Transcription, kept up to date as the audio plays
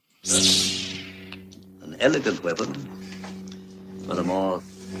An elegant weapon for a more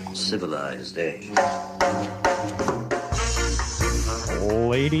civilized age.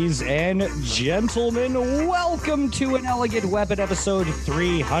 Ladies and gentlemen, welcome to An Elegant Weapon, episode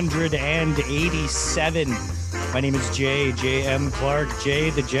 387. My name is J.M. Clark,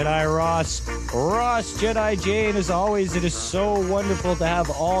 J, the Jedi Ross Jedi J, and as always, it is so wonderful to have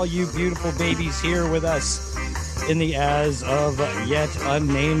all you beautiful babies here with us in the as of yet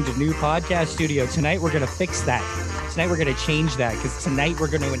unnamed new podcast studio. Tonight, we're going to fix that. Tonight, we're going to change that, because tonight we're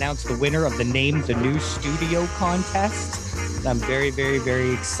going to announce the winner of the Name the New Studio contest. I'm very, very,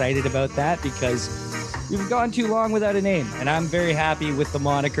 very excited about that because we've gone too long without a name, and I'm very happy with the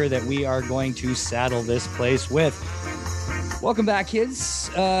moniker that we are going to saddle this place with. Welcome back,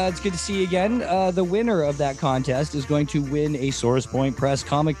 kids. It's good to see you again. The winner of that contest is going to win a Source Point Press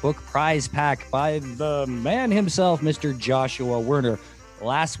comic book prize pack by the man himself, Mr. Joshua Werner,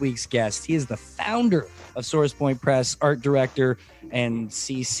 last week's guest. He is the founder of Source Point Press, art director, and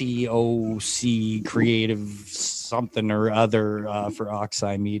CCOC creative something or other for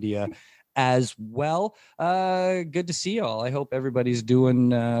Oxeye Media as well. Good to see y'all. I hope everybody's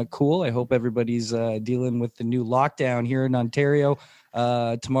doing cool. I hope everybody's dealing with the new lockdown here in Ontario.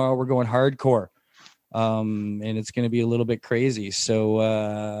 Tomorrow we're going hardcore, and it's going to be a little bit crazy. So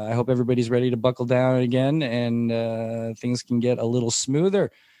I hope everybody's ready to buckle down again and things can get a little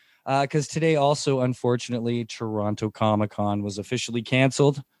smoother. Because today also, unfortunately, Toronto Comic-Con was officially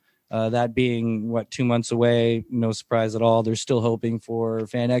canceled. That being, 2 months away, no surprise at all. They're still hoping for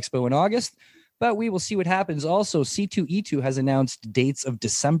Fan Expo in August, but we will see what happens. Also, C2E2 has announced dates of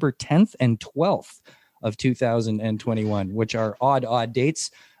December 10th and 12th of 2021, which are odd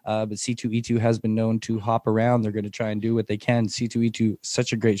dates. But C2E2 has been known to hop around. They're going to try and do what they can. C2E2,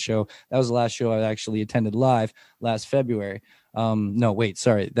 such a great show. That was the last show I actually attended live last February. No, wait,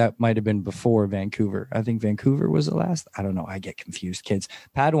 sorry. That might have been before Vancouver. I think Vancouver was the last. I don't know. I get confused, kids.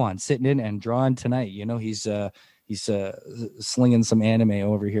 Padawan sitting in and drawing tonight. You know, he's slinging some anime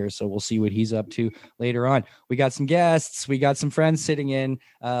over here. So we'll see what he's up to later on. We got some guests. We got some friends sitting in,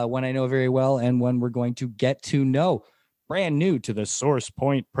 one I know very well and one we're going to get to know. Brand new to the Source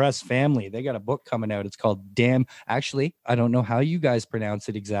Point Press family. They got a book coming out. It's called Damn. Actually, I don't know how you guys pronounce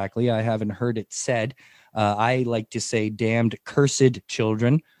it exactly. I haven't heard it said. I like to say damned cursed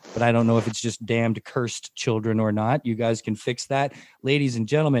children, but I don't know if it's just damned cursed children or not. You guys can fix that. Ladies and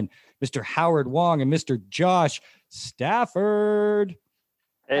gentlemen, Mr. Howard Wong and Mr. Josh Stafford.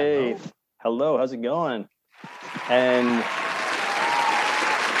 Hey, hello. How's it going? And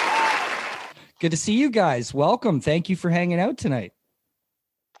good to see you guys. Welcome. Thank you for hanging out tonight.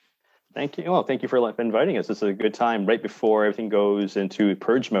 thank you. Well, thank you for inviting us. This is a good time right before everything goes into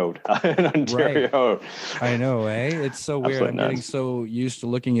purge mode in Ontario. Right. I know, eh? It's so weird. I'm getting so used to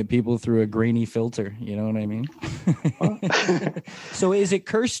looking at people through a grainy filter. You know what I mean? So is it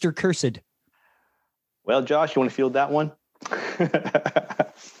cursed or cursed? Well, Josh, you want to field that one?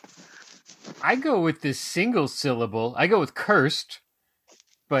 I go with this single syllable. I go with cursed,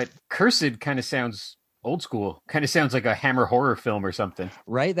 but cursed kind of sounds old school. Kind of sounds like a Hammer horror film or something.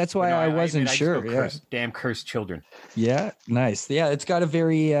 Right? That's why I wasn't sure. Yeah. Damn cursed children. Yeah, nice. Yeah, it's got a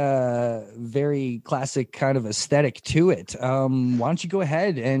very, very classic kind of aesthetic to it. Why don't you go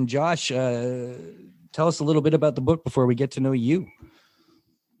ahead and Josh, tell us a little bit about the book before we get to know you.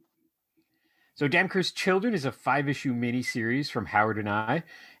 So Damn Cursed Children is a 5-issue miniseries from Howard and I,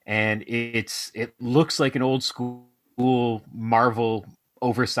 and it looks like an old school Marvel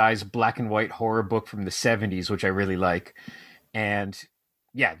oversized black and white horror book from the 70s, which I really like. And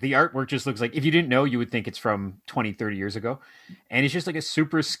yeah, the artwork just looks like, if you didn't know, you would think it's from 20, 30 years ago. And it's just like a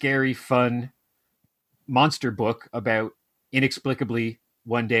super scary, fun monster book about inexplicably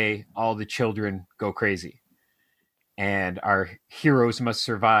one day all the children go crazy. And our heroes must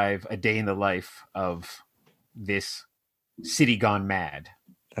survive a day in the life of this city gone mad.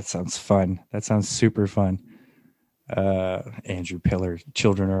 That sounds fun. That sounds super fun. Andrew Pillar,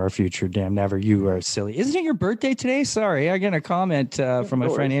 children are our future. Damn, never. You are silly. Isn't it your birthday today? Sorry, I got a comment from my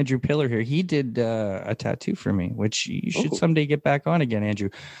friend Andrew Pillar here. He did a tattoo for me, which you should someday get back on again, Andrew.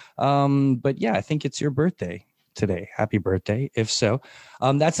 But yeah, I think it's your birthday today. Happy birthday, if so.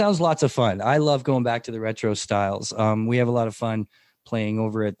 That sounds lots of fun. I love going back to the retro styles. We have a lot of fun playing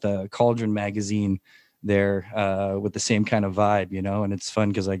over at the Cauldron magazine there with the same kind of vibe, you know, and it's fun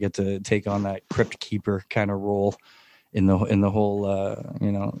because I get to take on that crypt keeper kind of role in the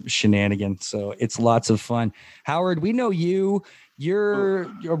whole shenanigan. So it's lots of fun. Howard, we know you. You're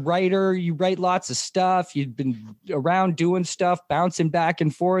a writer. You write lots of stuff. You've been around doing stuff, bouncing back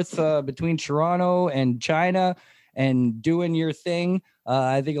and forth between Toronto and China. and doing your thing.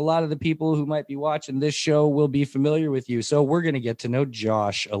 I think a lot of the people who might be watching this show will be familiar with you. So we're going to get to know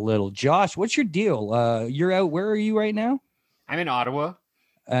Josh a little. Josh, what's your deal? You're out. Where are you right now? I'm in Ottawa.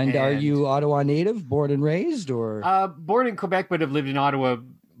 And are you Ottawa native, born and raised, or? Born in Quebec, but have lived in Ottawa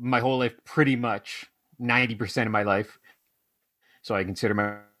my whole life, pretty much 90% of my life. So I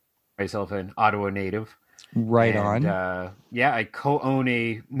consider myself an Ottawa native. Right and, on. I co-own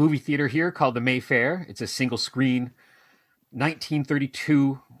a movie theater here called the Mayfair. It's a single screen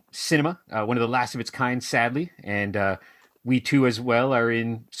 1932 cinema, one of the last of its kind, sadly. And we too as well are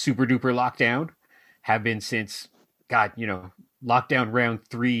in super duper lockdown, have been since, lockdown round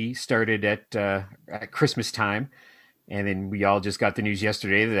 3 started at Christmas time. And then we all just got the news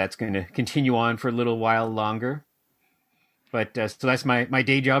yesterday that that's going to continue on for a little while longer. But so that's my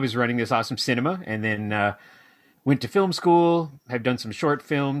day job, is running this awesome cinema. And then went to film school, have done some short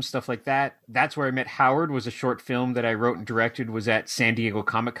films, stuff like that. That's where I met Howard, was a short film that I wrote and directed, was at San Diego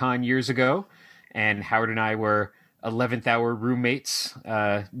Comic-Con years ago. And Howard and I were 11th hour roommates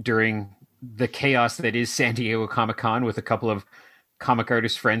during the chaos that is San Diego Comic-Con with a couple of comic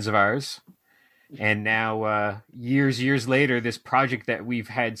artist friends of ours. And now, years later, this project that we've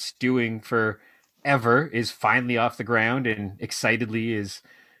had stewing forever is finally off the ground and excitedly is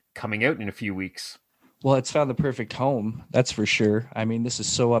coming out in a few weeks. Well, it's found the perfect home. That's for sure. I mean, this is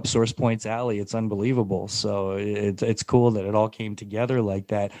so up Source Point's alley. It's unbelievable. So it's cool that it all came together like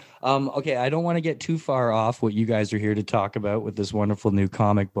that. Okay, I don't want to get too far off what you guys are here to talk about with this wonderful new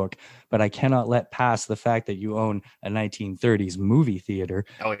comic book, but I cannot let pass the fact that you own a 1930s movie theater.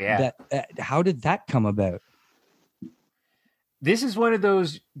 Oh, yeah. How did that come about? This is one of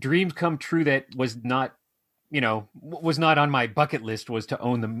those dreams come true that was not on my bucket list, was to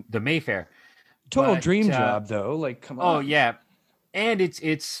own the Mayfair. Total dream job, though. Like, come on. Oh, yeah. And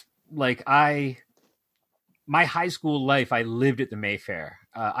it's like my high school life, I lived at the Mayfair.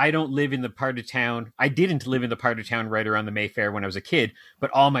 I don't live in the part of town. I didn't live in the part of town right around the Mayfair when I was a kid,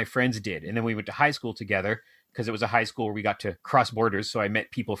 but all my friends did. And then we went to high school together because it was a high school where we got to cross borders. So I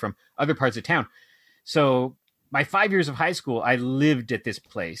met people from other parts of town. So my 5 years of high school, I lived at this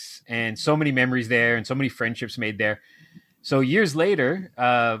place, and so many memories there and so many friendships made there. So years later,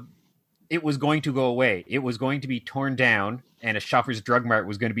 it was going to go away. It was going to be torn down, and a Shoppers Drug Mart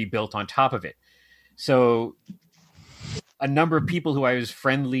was going to be built on top of it. So a number of people who I was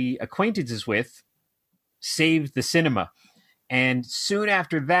friendly acquaintances with saved the cinema. And soon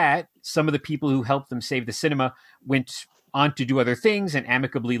after that, some of the people who helped them save the cinema went on to do other things and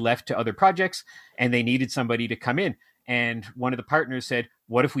amicably left to other projects, and they needed somebody to come in. And one of the partners said,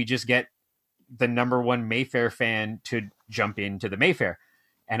 what if we just get the number one Mayfair fan to jump into the Mayfair?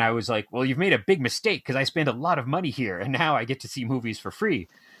 And I was like, well, you've made a big mistake, because I spend a lot of money here and now I get to see movies for free.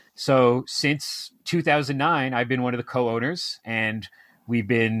 So since 2009, I've been one of the co-owners, and we've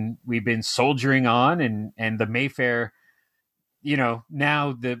been soldiering on, and the Mayfair,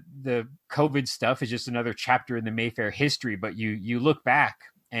 now the COVID stuff is just another chapter in the Mayfair history. But you look back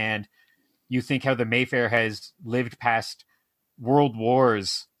and you think how the Mayfair has lived past world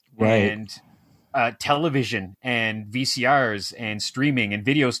wars, right, and television and VCRs and streaming and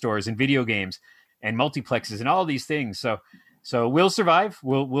video stores and video games and multiplexes and all these things. So we'll survive.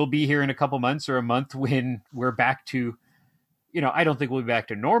 We'll be here in a couple months or a month when we're back to, I don't think we'll be back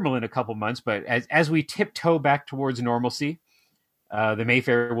to normal in a couple months, but as we tiptoe back towards normalcy, the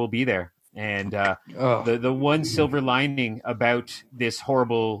Mayfair will be there. And the one silver lining about this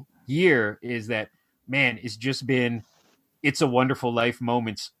horrible year is that, man, it's just been It's a Wonderful Life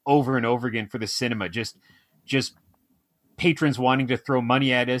moments over and over again for the cinema. Just patrons wanting to throw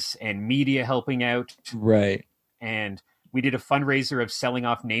money at us and media helping out. Right. And we did a fundraiser of selling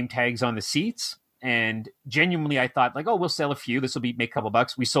off name tags on the seats. And genuinely, I thought, like, oh, we'll sell a few. This will make a couple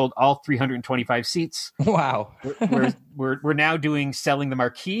bucks. We sold all 325 seats. Wow. we're now selling the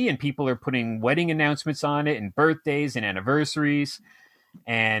marquee, and people are putting wedding announcements on it and birthdays and anniversaries.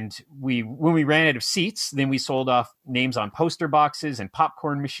 And when we ran out of seats, then we sold off names on poster boxes and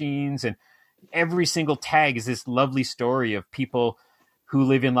popcorn machines. And every single tag is this lovely story of people who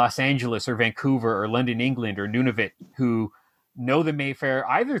live in Los Angeles or Vancouver or London, England, or Nunavut, who know the Mayfair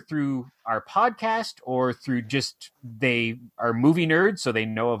either through our podcast or through just they are movie nerds, so they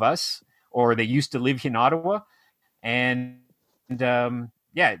know of us, or they used to live in Ottawa. And so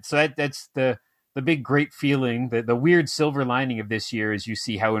that's the big great feeling. The weird silver lining of this year is you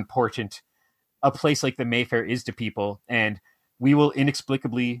see how important a place like the Mayfair is to people, and we will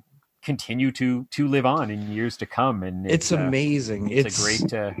inexplicably continue to live on in years to come. And it's amazing.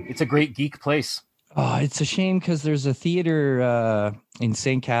 It's a great geek place. Oh, it's a shame because there's a theater in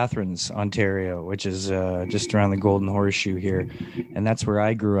St. Catharines, Ontario, which is just around the Golden Horseshoe here, and that's where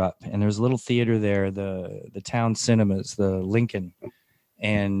I grew up. And there's a little theater there, the Town Cinemas, the Lincoln,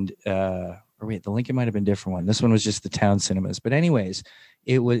 and or wait, the Lincoln might have been a different one. This one was just the Town Cinemas. But anyways,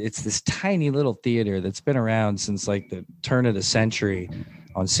 it's this tiny little theater that's been around since like the turn of the century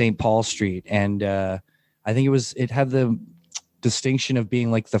on St. Paul Street, and I think it had the distinction of being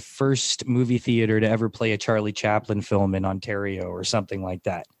like the first movie theater to ever play a Charlie Chaplin film in Ontario or something like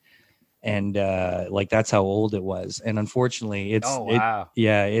that. And like that's how old it was. And unfortunately,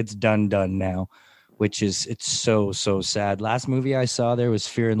 it's done now, which is it's so sad. Last movie I saw there was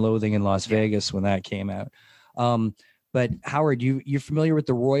Fear and Loathing in Las Vegas when that came out. But Howard, you're familiar with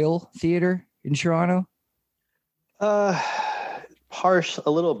the Royal Theater in Toronto? Harsh a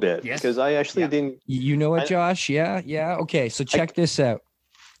little bit, because I actually didn't. You know it, Josh? Yeah. Okay, so check this out.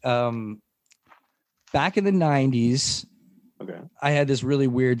 Back in the 90s, I had this really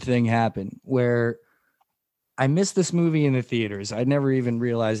weird thing happen where I missed this movie in the theaters. I never even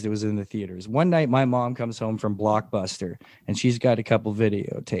realized it was in the theaters. One night, my mom comes home from Blockbuster, and she's got a couple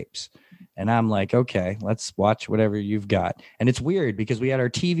videotapes. And I'm like, okay, let's watch whatever you've got. And it's weird because we had our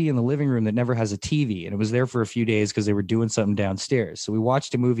TV in the living room that never has a TV. And it was there for a few days because they were doing something downstairs. So we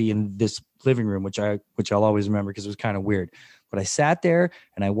watched a movie in this living room, which I'll always remember because it was kind of weird. But I sat there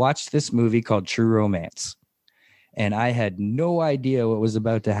and I watched this movie called True Romance. And I had no idea what was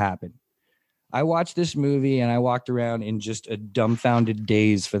about to happen. I watched this movie and I walked around in just a dumbfounded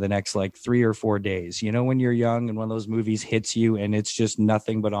daze for the next like 3 or 4 days. You know, when you're young and one of those movies hits you and it's just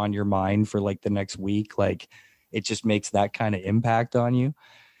nothing but on your mind for like the next week, like it just makes that kind of impact on you.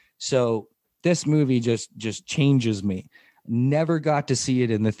 So this movie just changes me. Never got to see it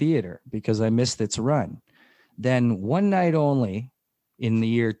in the theater because I missed its run. Then one night only in the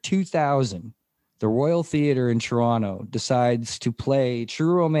year 2000, the Royal Theater in Toronto decides to play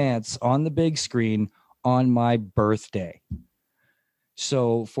True Romance on the big screen on my birthday.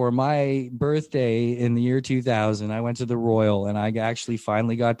 So for my birthday in the year 2000, I went to the Royal and I actually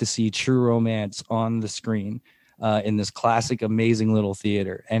finally got to see True Romance on the screen in this classic, amazing little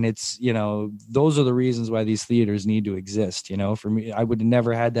theater. And it's, you know, those are the reasons why these theaters need to exist. You know, for me, I would have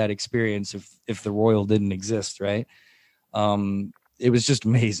never had that experience if the Royal didn't exist, right? It was just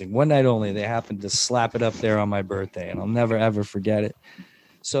amazing. One night only, they happened to slap it up there on my birthday, and I'll never, ever forget it.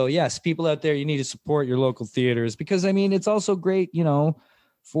 So, yes, people out there, you need to support your local theaters because, I mean, it's also great, you know,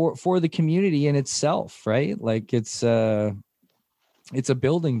 for the community in itself, right? Like it's a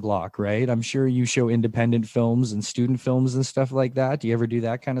building block, right? I'm sure you show independent films and student films and stuff like that. Do you ever do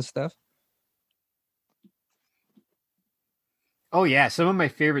that kind of stuff? Oh, yeah. Some of my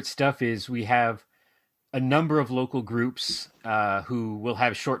favorite stuff is we have a number of local groups who will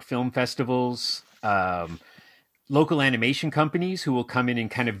have short film festivals, local animation companies who will come in and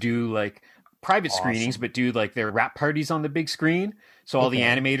kind of do like private screenings, but do like their wrap parties on the big screen. So all the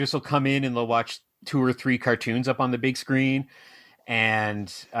animators will come in and they'll watch 2 or 3 cartoons up on the big screen. And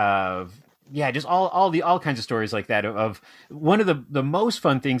just all kinds of stories like that. Of one of the most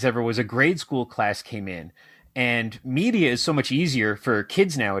fun things ever was a grade school class came in, and media is so much easier for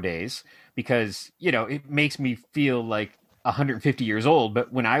kids nowadays because, you know, it makes me feel like 150 years old.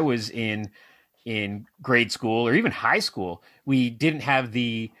 But when I was in grade school or even high school, we didn't have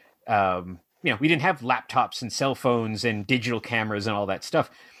we didn't have laptops and cell phones and digital cameras and all that stuff.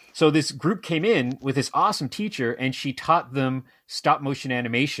 So this group came in with this awesome teacher and she taught them stop motion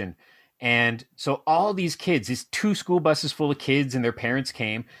animation. And so all these kids, these 2 school buses full of kids and their parents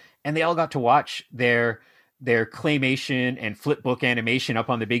came, and they all got to watch their claymation and flipbook animation up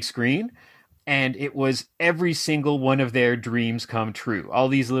on the big screen. And it was every single one of their dreams come true. All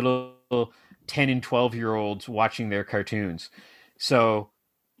these little 10 and 12-year-olds watching their cartoons. So,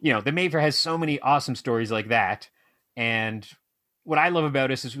 you know, the Mayfair has so many awesome stories like that. And what I love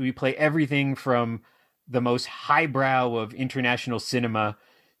about us is we play everything from the most highbrow of international cinema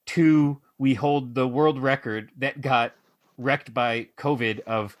to we hold the world record that got wrecked by COVID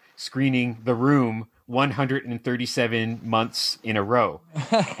of screening The Room 137 months in a row.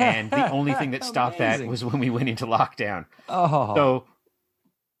 And the only thing that stopped that was when we went into lockdown. Oh. So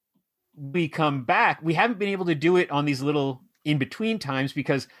we come back. We haven't been able to do it on these little in-between times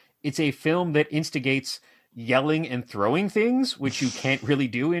because it's a film that instigates yelling and throwing things, which you can't really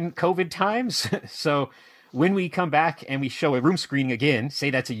do in COVID times. So when we come back and we show a room screening again, say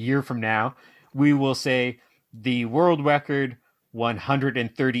that's a year from now, we will say the world record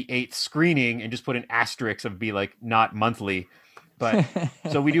 138th screening and just put an asterisk of be like not monthly. But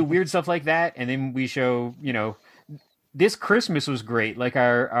so we do weird stuff like that. And then we show, you know, this Christmas was great. Like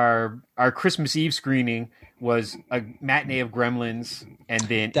our Christmas Eve screening was a matinee of Gremlins, and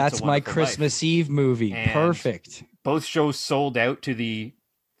then that's my Christmas Eve movie. And perfect. Both shows sold out to the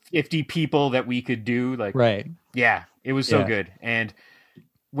 50 people that we could do. Like, right. Yeah, it was so good. And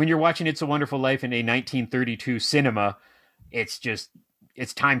when you're watching It's a Wonderful Life in a 1932 cinema, it's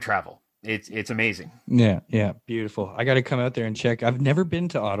time travel. It's amazing. Yeah, beautiful. I got to come out there and check. I've never been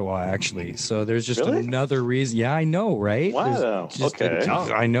to Ottawa, actually, so there's just another reason. Yeah, I know, right? Wow. Okay.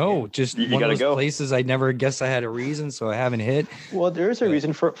 I know. Just you one of those go. places I never guessed I had a reason, so I haven't hit. Well, there is a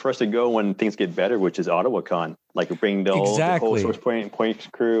reason for us to go when things get better, which is OttawaCon. Like bring the whole Source Point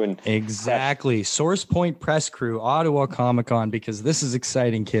crew and Source Point press crew, Ottawa Comic Con, because this is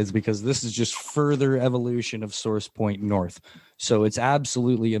exciting, kids. Because this is just further evolution of Source Point North. So it's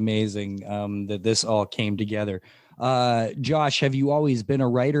absolutely amazing that this all came together. Josh, have you always been a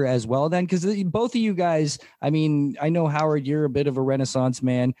writer as well then? Because both of you guys, I mean, I know, Howard, you're a bit of a Renaissance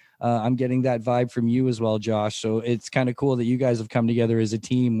man. I'm getting that vibe from you as well, Josh. So it's kind of cool that you guys have come together as a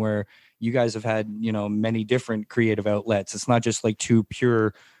team where you guys have had, many different creative outlets. It's not just like two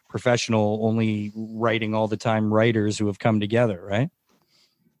pure professional, only writing all the time writers who have come together, right?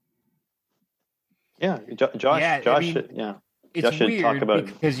 Yeah, Josh. I mean, yeah. It's weird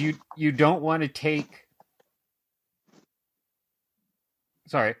because you don't want to take.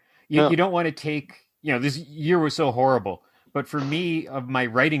 Sorry, you don't want to take. This year was so horrible, but for me, of my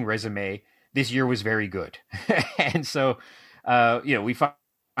writing resume, this year was very good, and so, we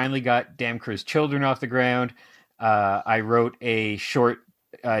finally got Damn Chris Children off the ground. I wrote a short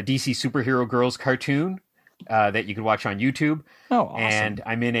DC Superhero Girls cartoon that you can watch on YouTube. Oh, awesome! And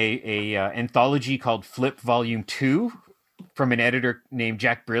I'm in a anthology called Flip Volume 2. From an editor named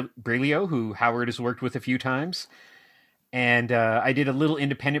Jack Brilio, who Howard has worked with a few times. And I did a little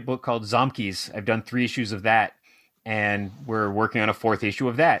independent book called Zomkies. I've done 3 issues of that, and we're working on a 4th issue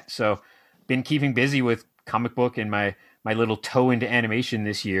of that. So been keeping busy with comic book and my little toe into animation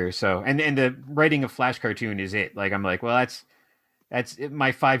this year. So and the writing of Flash cartoon is it. Like I'm like, well, that's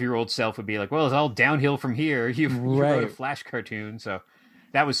my 5-year-old self would be like, well, it's all downhill from here. You wrote a Flash cartoon. So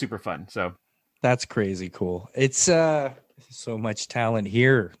that was super fun. So that's crazy cool. It's so much talent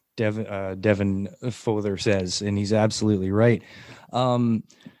here, Devin Fother says, and he's absolutely right.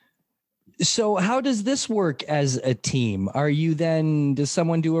 So how does this work as a team? Does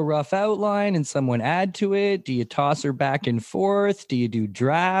someone do a rough outline and someone add to it? Do you toss her back and forth? Do you do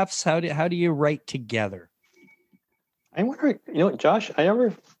drafts? How do you write together? I wonder, Josh, I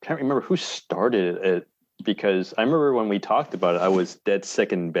can't remember who started it, because I remember when we talked about it, I was dead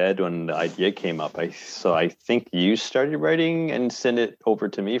sick in bed when the idea came up. So I think you started writing and sent it over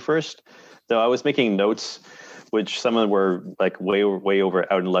to me first. Though I was making notes, which some of them were like way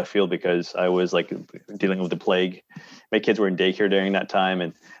over out in left field because I was like dealing with the plague. My kids were in daycare during that time,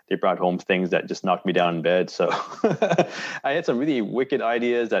 and they brought home things that just knocked me down in bed. So I had some really wicked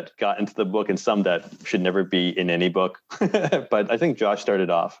ideas that got into the book and some that should never be in any book. But I think Josh started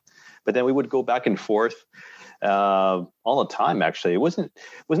off. But then we would go back and forth all the time. Actually, it was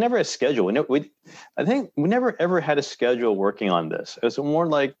never a schedule. I think we never ever had a schedule working on this. It was more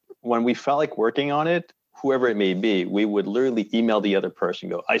like when we felt like working on it, whoever it may be, we would literally email the other person,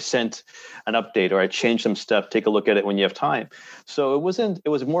 go, I sent an update or I changed some stuff. Take a look at it when you have time. So it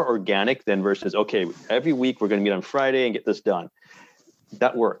was more organic than versus, okay, every week we're going to meet on Friday and get this done.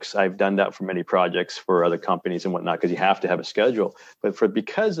 That works. I've done that for many projects for other companies and whatnot, because you have to have a schedule. But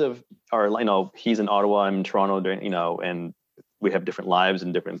because of our, he's in Ottawa, I'm in Toronto, and we have different lives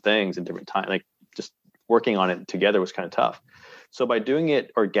and different things and different time. Like just working on it together was kind of tough. So by doing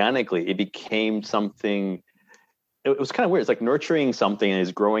it organically, it became something. It was kind of weird. It's like nurturing something and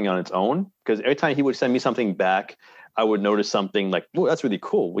is growing on its own. Because every time he would send me something back, I would notice something like, oh, that's really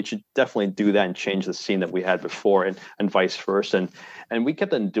cool. We should definitely do that and change the scene that we had before, and vice versa. And we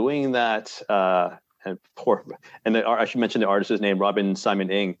kept on doing that. I should mention the artist's name, Robin Simon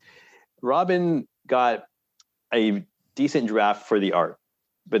Ng. Robin got a decent draft for the art,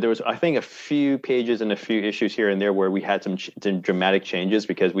 but there was, I think, a few pages and a few issues here and there where we had some dramatic changes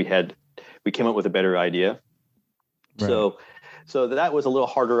because we came up with a better idea. Right. So that was a little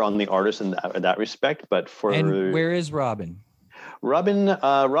harder on the artist in that respect. But where is Robin?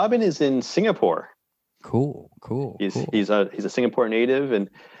 Robin is in Singapore. Cool. He's a Singapore native, and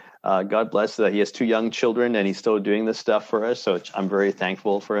God bless that he has 2 young children, and he's still doing this stuff for us. So I'm very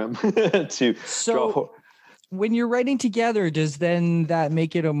thankful for him When you're writing together, does then that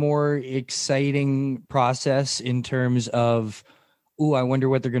make it a more exciting process in terms of, I wonder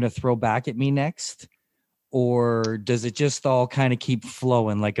what they're going to throw back at me next? or does it just all kind of keep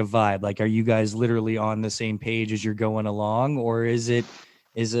flowing like a vibe? Like, are you guys literally on the same page as you're going along, or is it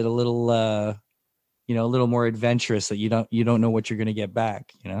a little a little more adventurous that you don't know what you're going to get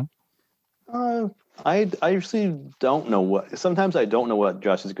back, I usually don't know what. Sometimes I don't know what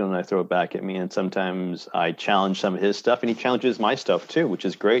Josh is going to throw back at me, and sometimes I challenge some of his stuff, and he challenges my stuff too, which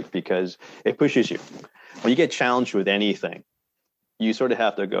is great because it pushes you. When you get challenged with anything, you sort of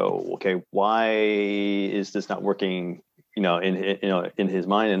have to go, okay, why is this not working? In his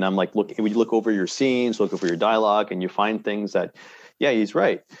mind, and I'm like, look, when you look over your scenes, look over your dialogue, and you find things that, yeah, he's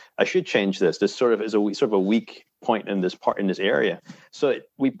right. I should change this. This sort of is a weak point in this area. So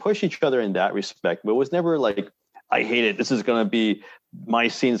we push each other in that respect, but it was never like, I hate it. This is going to be my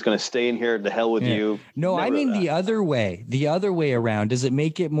scene is going to stay in here. The hell with you. No, never. I mean the other way around. Does it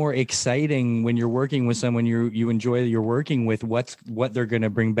make it more exciting when you're working with someone you enjoy that you're working with? What they're going to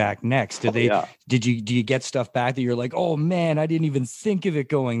bring back next? Do you get stuff back that you're like, oh man, I didn't even think of it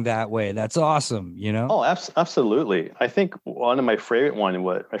going that way. That's awesome. Oh, absolutely. I think one of my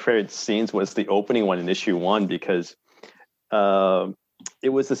favorite scenes was the opening one in issue 1 because it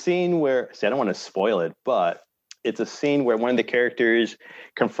was the scene where, I don't want to spoil it, but it's a scene where one of the characters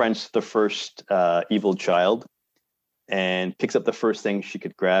confronts the first evil child and picks up the first thing she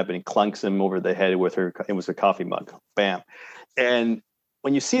could grab and clunks him over the head with her. It was a coffee mug. Bam. And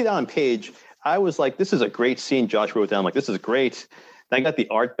when you see it on page, I was like, this is a great scene. Josh wrote down, I'm like, this is great. Then I got the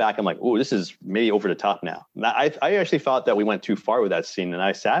art back. I'm like, oh, this is maybe over the top now. I actually thought that we went too far with that scene. And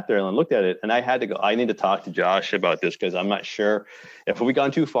I sat there and looked at it and I had to go, I need to talk to Josh about this because I'm not sure if we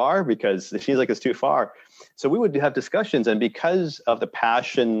gone too far because it seems like it's too far. So we would have discussions, and because of the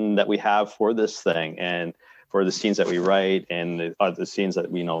passion that we have for this thing and for the scenes that we write and the scenes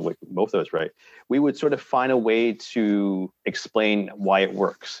that we know both of us write, we would sort of find a way to explain why it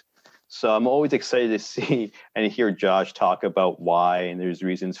works. So I'm always excited to see and hear Josh talk about why, and there's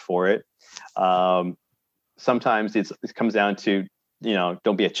reasons for it. Sometimes it comes down to,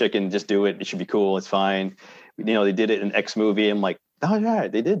 don't be a chicken, just do it. It should be cool. It's fine. They did it in X movie. I'm like, oh yeah,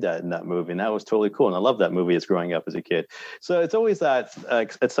 they did that in that movie, and that was totally cool. And I love that movie as growing up as a kid. So it's always that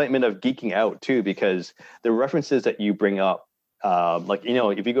excitement of geeking out too, because the references that you bring up,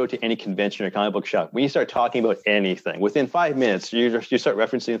 if you go to any convention or comic book shop, when you start talking about anything, within 5 minutes, you start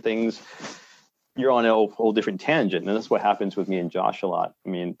referencing things. You're on a whole different tangent, and that's what happens with me and Josh a lot. I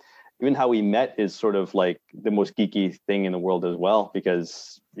mean, even how we met is sort of like the most geeky thing in the world as well,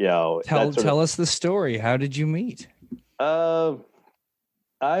 because tell us the story. How did you meet?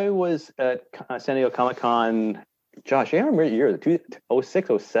 I was at San Diego Comic-Con. Josh, I don't remember the year, 06,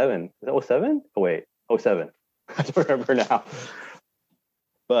 07. Is that 07? Oh, wait, 07. I don't remember now.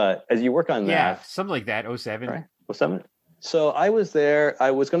 But as you work on that. Yeah, something like that, 07. Right, 07. So I was there. I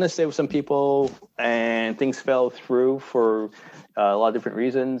was going to stay with some people, and things fell through for a lot of different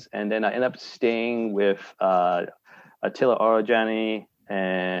reasons. And then I ended up staying with Attila Arajani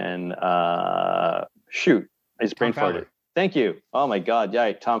and I just brain farted. Thank you. Oh my God.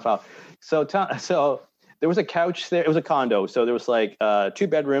 Yeah, Tom Fowler. So there was a couch there. It was a condo. So there was like 2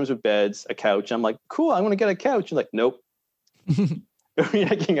 bedrooms with beds, a couch. I'm like, cool, I'm going to get a couch. And like, nope. You're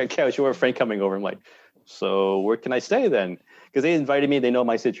not getting a couch. You have a friend coming over. I'm like, so where can I stay then? Because they invited me. They know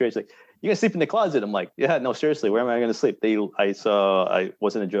my situation. Like, you can sleep in the closet. I'm like, yeah, no, seriously, where am I going to sleep? I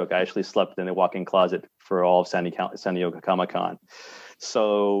wasn't a joke. I actually slept in a walk-in closet for all of San Diego Comic-Con.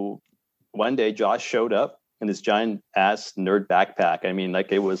 So one day Josh showed up in this giant ass nerd backpack. I mean,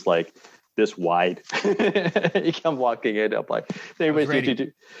 like it was like this wide. He come walking in up like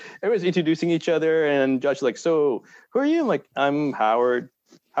everybody's introducing each other, and Josh is like, so who are you? I'm like, I'm Howard.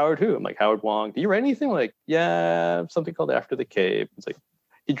 Howard who? I'm like, Howard Wong. Do you write anything? I'm like, yeah, something called After the Cave. It's like,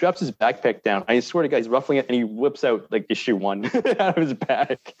 he drops his backpack down. I swear to God, he's ruffling it, and he whips out like issue 1 out of his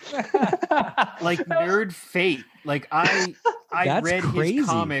bag. Like nerd fate. Like I read crazy. His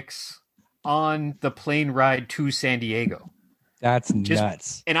comics on the plane ride to San Diego. That's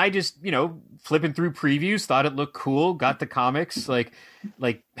nuts. And I just, flipping through previews, thought it looked cool, got the comics, like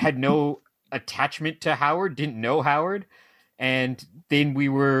had no attachment to Howard, didn't know Howard. And then we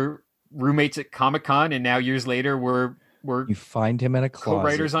were roommates at Comic-Con, and now years later you find him in a closet.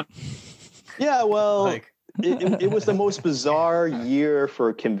 Co-writers on. Yeah, well, it was the most bizarre year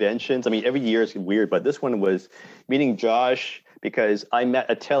for conventions. I mean, every year is weird, but this one was meeting Josh because I met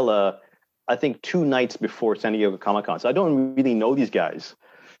Attila, I think 2 nights before San Diego Comic-Con. So I don't really know these guys.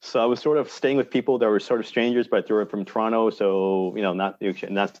 So I was sort of staying with people that were sort of strangers, but they were from Toronto. So, not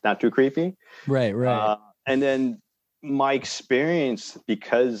too creepy. Right. And then my experience,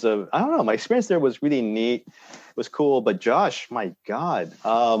 my experience there was really neat. It was cool. But Josh, my God.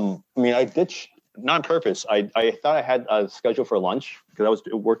 I mean, I ditched not on purpose. I thought I had a schedule for lunch because I was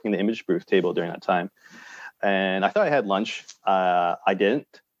working the image booth table during that time. And I thought I had lunch. I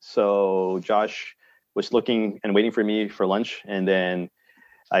didn't. So Josh was looking and waiting for me for lunch. And then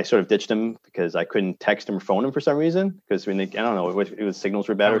I sort of ditched him because I couldn't text him or phone him for some reason. Because I don't know, it was signals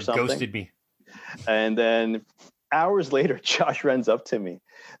were bad or something. Ghosted me. And then hours later, Josh runs up to me.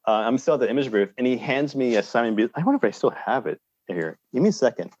 I'm still at the image booth, and he hands me a Simon Beasley. I wonder if I still have it here. Give me a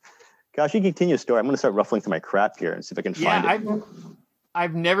second. Gosh, you continue the story. I'm going to start ruffling through my crap here and see if I can find it.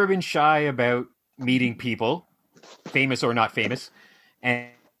 I've never been shy about meeting people, famous or not famous.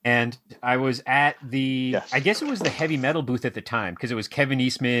 And I was at I guess it was the heavy metal booth at the time, because it was Kevin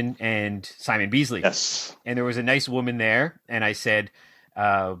Eastman and Simon Beasley. Yes. And there was a nice woman there. And I said,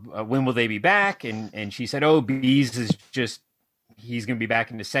 when will they be back? And she said, oh, Bees is he's going to be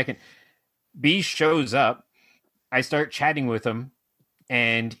back in a second. Bees shows up. I start chatting with him.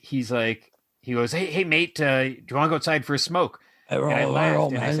 And he goes, hey, mate, do you want to go outside for a smoke? And I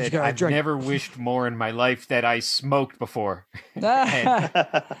laughed, and I said, I've never wished more in my life that I smoked before. and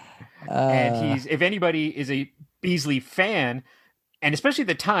if anybody is a Beasley fan, and especially at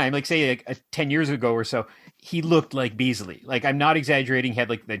the time, like say 10 years ago or so, he looked like Beasley. Like, I'm not exaggerating. He had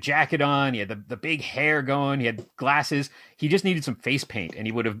like the jacket on, he had the big hair going, he had glasses. He just needed some face paint, and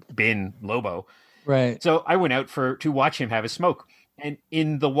he would have been Lobo. Right. So I went out to watch him have a smoke. And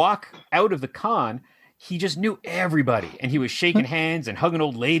in the walk out of the con, he just knew everybody, and he was shaking hands and hugging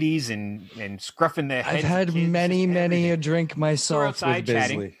old ladies and scruffing their heads. I've had many a drink myself with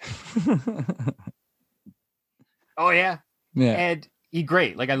Beasley. Oh yeah. And he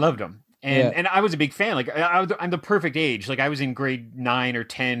great. Like, I loved him, and I was a big fan. Like, I'm the perfect age. Like, I was in grade 9 or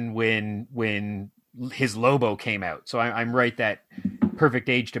 10 when his Lobo came out, so I'm right that perfect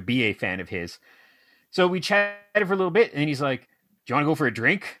age to be a fan of his. So we chatted for a little bit, and he's like, do you want to go for a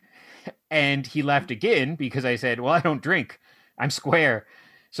drink? And he laughed again because I said, well, I don't drink. I'm square.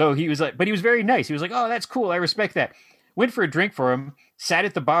 So he was like, but he was very nice. He was like, oh, that's cool. I respect that. Went for a drink for him, sat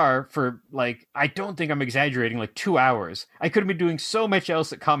at the bar for like, I don't think I'm exaggerating, like 2 hours. I could have been doing so much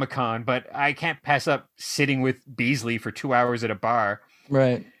else at Comic-Con, but I can't pass up sitting with Beasley for 2 hours at a bar.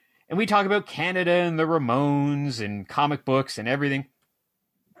 Right. And we talk about Canada and the Ramones and comic books and everything.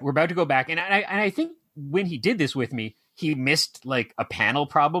 We're about to go back. And I think when he did this with me, he missed like a panel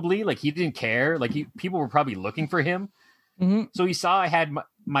probably. Like, he didn't care. Like, people were probably looking for him. Mm-hmm. So he saw I had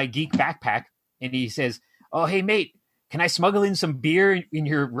my geek backpack, and he says, oh, hey, mate, can I smuggle in some beer in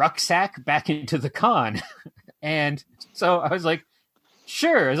your rucksack back into the con? And so I was like,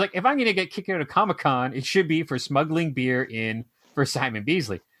 sure. I was like, if I'm going to get kicked out of Comic-Con, it should be for smuggling beer in for Simon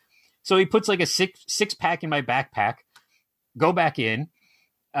Beasley. So he puts like a six pack in my backpack, go back in.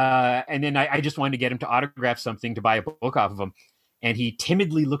 And then I just wanted to get him to autograph something to buy a book off of him. And he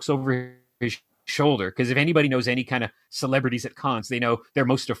timidly looks over his shoulder, because if anybody knows any kind of celebrities at cons, they know they're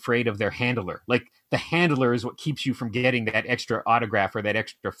most afraid of their handler. Like, the handler is what keeps you from getting that extra autograph or that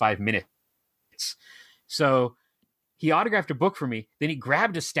extra 5 minutes. So he autographed a book for me. Then he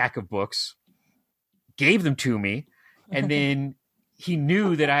grabbed a stack of books, gave them to me. And then he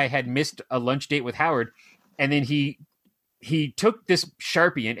knew that I had missed a lunch date with Howard. And then he took this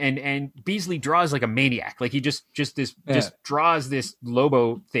Sharpie and Beasley draws like a maniac. Like, he just draws this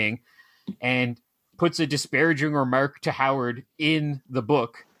Lobo thing and puts a disparaging remark to Howard in the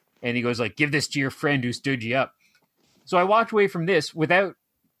book. And he goes like, give this to your friend who stood you up. So I walked away from this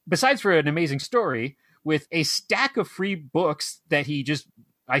besides for an amazing story, with a stack of free books that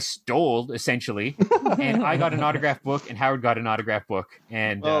I stole, essentially. And I got an autographed book, and Howard got an autographed book.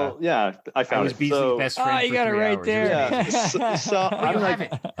 And I found was Beasley's best friend. Oh, you got it right hours. there. Yeah. So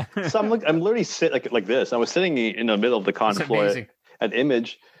I'm literally sitting like this. I was sitting in the middle of the con floor at the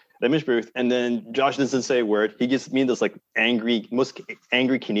image booth, and then Josh doesn't say a word. He gives me this like most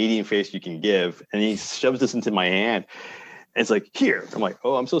angry Canadian face you can give, and he shoves this into my hand. And it's like, here. I'm like,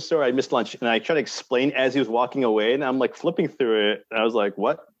 oh, I'm so sorry, I missed lunch. And I try to explain as he was walking away, and I'm like flipping through it. And I was like,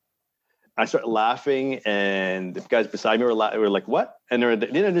 what? I started laughing, and the guys beside me were like, what? And they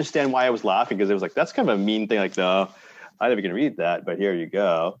didn't understand why I was laughing, because it was like, that's kind of a mean thing. Like, no, I'm never going to read that, but here you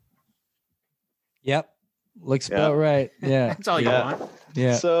go. Yep. Looks about right. Yeah. That's all you want.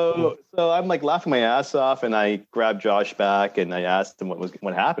 Yeah. So I'm like laughing my ass off, and I grabbed Josh back, and I asked him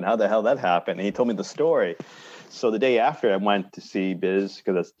what happened, how the hell that happened. And he told me the story. So the day after, I went to see Biz,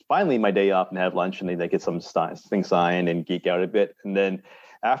 because it's finally my day off, and have lunch, and they get some things signed and geek out a bit. And then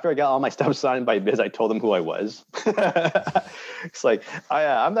after I got all my stuff signed by Biz, I told him who I was. It's like,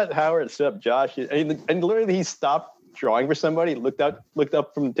 I'm that Howard, stood up Josh. And literally he stopped drawing for somebody, looked up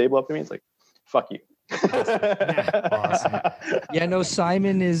from the table up to me. It's like, fuck you. Awesome. Yeah, no,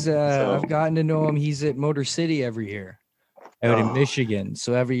 Simon is I've gotten to know him. He's at Motor City every year out in Michigan.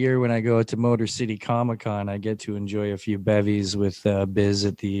 So every year when I go to Motor City Comic-Con, I get to enjoy a few bevies with Biz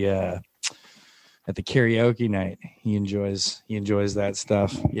at the karaoke night. He enjoys that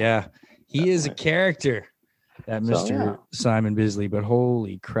stuff. Yeah. He is a character, that Mr. Simon Bisley, but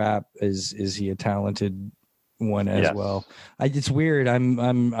holy crap, is he a talented one as well. It's weird.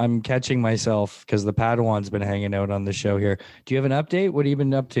 I'm catching myself because the Padawan's been hanging out on the show here. Do you have an update? What have you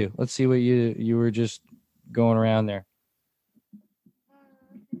been up to? Let's see what you were just going around there.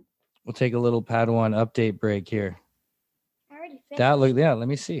 We'll take a little Padawan update break here. I already finished. Let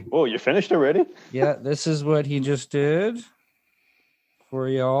me see. Oh, you finished already? Yeah, this is what he just did for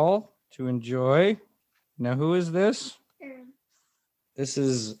y'all to enjoy. Now, who is this? Aaron. This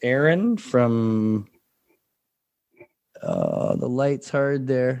is Aaron from the light's hard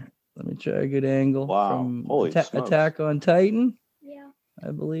there. Let me try a good angle. Wow. From Holy smokes. Attack on Titan, Yeah.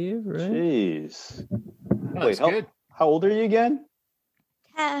 I believe, right? Jeez. Oh, that's good. How old are you again?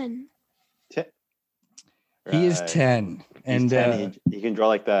 10. He is Right. 10. And He's 10. He can draw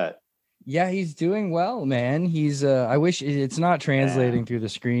like that. yeah, he's doing well, man. He's I wish it's not translating through the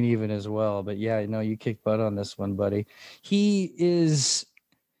screen even as well, but yeah, no, you kicked butt on this one, buddy. He's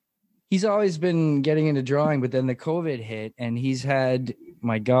always been getting into drawing, but then the COVID hit and he's had,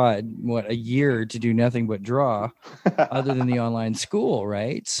 my God, a year to do nothing but draw other than the online school,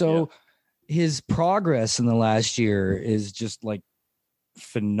 right? So his progress in the last year is just like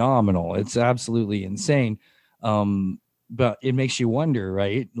phenomenal. It's absolutely insane. But it makes you wonder,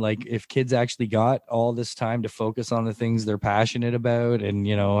 right? Like if kids actually got all this time to focus on the things they're passionate about and,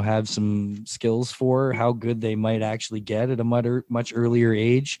 have some skills for, how good they might actually get at a much earlier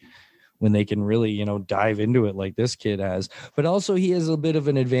age when they can really, dive into it like this kid has. But also he has a bit of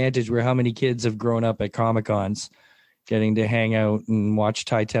an advantage where how many kids have grown up at Comic-Cons getting to hang out and watch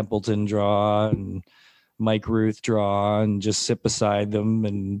Ty Templeton draw and Mike Ruth draw and just sit beside them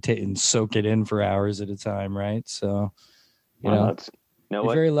and soak it in for hours at a time, right? So, you're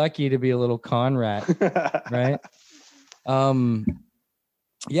very lucky to be a little con rat, right?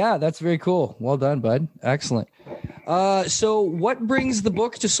 Yeah, that's very cool. Well done, bud. Excellent. So what brings the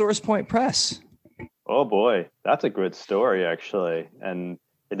book to Source Point Press? Oh boy, that's a good story actually, and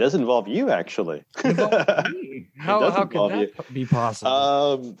it does involve you actually. How could that be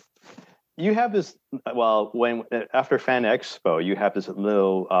possible? You have this. Well, after Fan Expo, you have this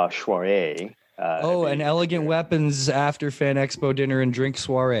little soiree. An Elegant Weapons after Fan Expo dinner and drink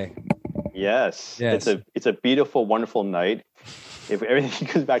soiree. Yes. It's a beautiful, wonderful night. If everything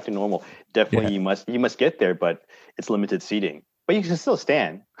goes back to normal, definitely you must get there, but it's limited seating. But you can still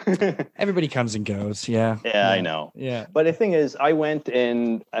stand. Everybody comes and goes. Yeah. Yeah, I know. Yeah. But the thing is, I went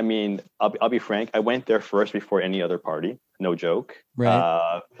in. I mean, I'll be frank. I went there first before any other party. No joke.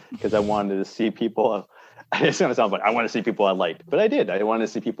 Right. Because I wanted to see people. It's going to sound funny. I want to see people I liked, but I did. I wanted to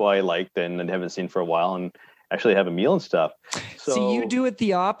see people I liked and haven't seen for a while, and actually have a meal and stuff. So, see, you do it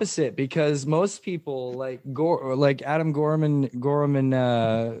the opposite because most people like Adam Gorman,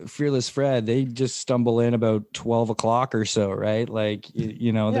 Fearless Fred, they just stumble in about 12 o'clock or so, right? Like,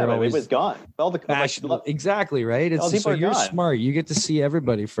 they're always it was gone. Exactly, right? So you're smart. You get to see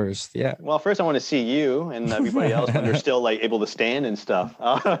everybody first. Yeah. Well, first I want to see you and everybody else when they're still like able to stand and stuff.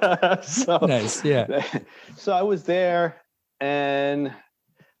 So nice. Yeah. So I was there and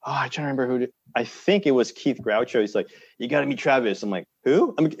I trying to remember who. I think it was Keith Groucho. He's like, "You got to meet Travis." I'm like,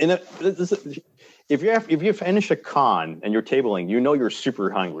 "Who?" If you finish a con and you're tabling, you're super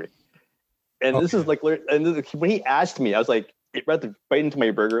hungry. And This is like, and when he asked me, I was like, it bite into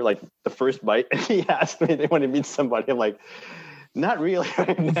my burger, like the first bite, and he asked me if they want to meet somebody. I'm like, not really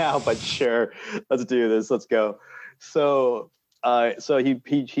right now, but sure, let's do this. Let's go. So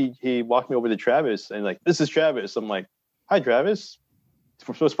he walked me over to Travis and like, this is Travis. I'm like, hi, Travis.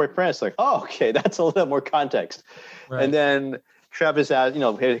 From Source Point Press, like, oh, okay, that's a little more context. Right. And then Travis asked, we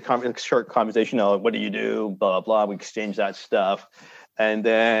had a short conversation, what do you do? Blah, blah, blah. We exchanged that stuff. And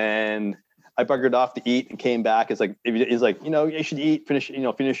then I buggered off to eat and came back. He's like, you should eat, finish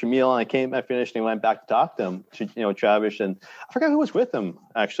your meal. And I finished and went back to talk to him, Travis. And I forgot who was with him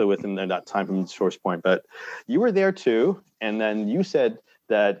at that time from Source Point, but you were there too. And then you said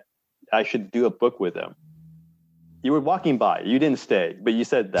that I should do a book with him. You were walking by. You didn't stay, but you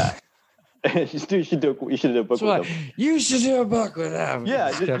said that. you should do a book with him. You should do a book with him. Yeah,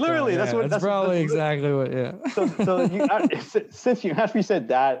 literally. That's probably exactly what. Yeah. So since you after you said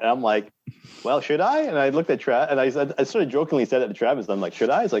that, I'm like, well, should I? And I looked at Travis, and I started jokingly said that to Travis. I'm like, should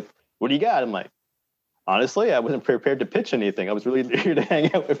I? He's like, what do you got? I'm like, honestly, I wasn't prepared to pitch anything. I was really here to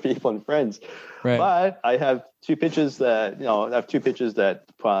hang out with people and friends. Right. But I have two pitches that a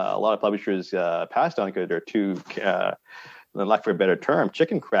lot of publishers passed on because they're too, lack for a better term,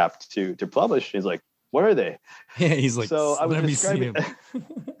 chicken crap to publish. He's like, what are they? Yeah, he's like, so I was let me see describing.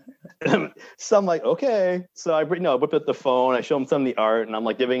 him. So I'm like, okay. So I whip up the phone. I show him some of the art, and I'm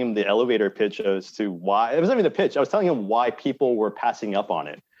like giving him the elevator pitch as to why. It wasn't even the pitch. I was telling him why people were passing up on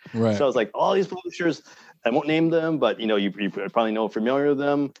it. Right. So I was like, all these publishers, I won't name them, but you probably know familiar with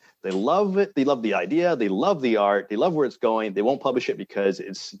them. They love it. They love the idea. They love the art. They love where it's going. They won't publish it because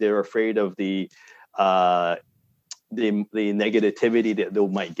they're afraid of the negativity that they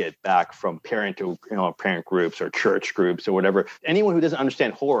might get back from parent groups or church groups or whatever. Anyone who doesn't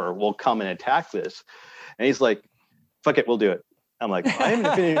understand horror will come and attack this. And he's like, fuck it, we'll do it. I'm like, I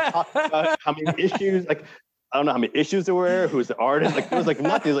haven't been talking about how many issues, like, I don't know how many issues there were, who's the artist, like, it was like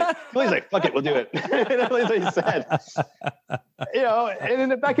nothing. He's like, fuck it, we'll do it. That's what he said. And in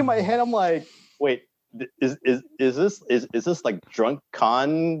the back of my head, I'm like, wait, is this like drunk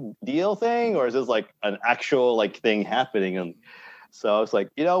con deal thing, or is this like an actual like thing happening? And so I was like,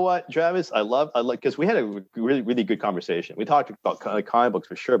 you know what, Travis, I like, because we had a really, really good conversation. We talked about comic books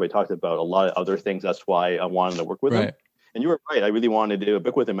for sure, but we talked about a lot of other things. That's why I wanted to work with him. And you were right. I really wanted to do a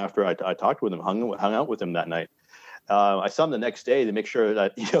book with him after I talked with him, hung out with him that night. I saw him the next day to make sure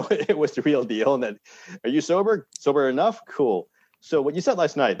that it was the real deal. And that, are you sober? Sober enough? Cool. So what you said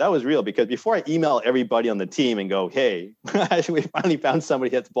last night, that was real, because before I email everybody on the team and go, hey, we finally found somebody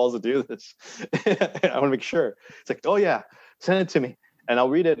who has the balls to do this. I want to make sure. It's like, oh yeah, send it to me and I'll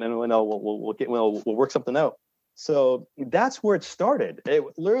read it, and we'll work something out. So that's where it started.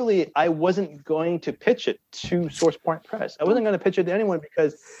 Literally, I wasn't going to pitch it to Source Point Press. I wasn't going to pitch it to anyone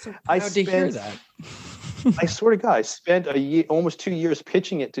because I spent. I swear to God, I spent almost 2 years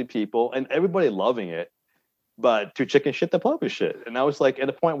pitching it to people, and everybody loving it, but too chicken shit to publish it. And I was like, at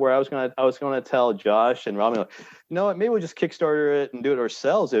a point where I was gonna tell Josh and Robin, you know what, maybe we'll just Kickstarter it and do it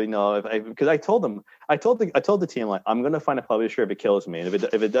ourselves. Because I told the team, like, I'm gonna find a publisher if it kills me, and if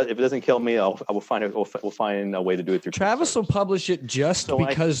it doesn't kill me, we'll find a way to do it through. Travis will publish it just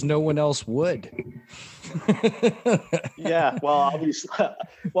because no one else would. Yeah, well, obviously.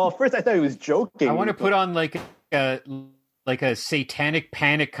 Well, first I thought he was joking. I want to put on like a satanic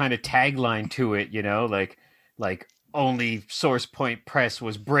panic kind of tagline to it, like only Source Point Press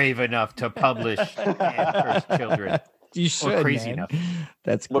was brave enough to publish Cursed Children. You should, or crazy man. enough.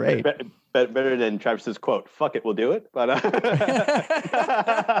 That's great. Better than Travis's quote, fuck it, we'll do it. But put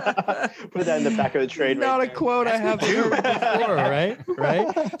that in the back of the trade. Not right a there. Quote I have heard before,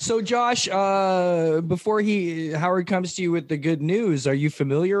 right? So Josh, before Howard comes to you with the good news, are you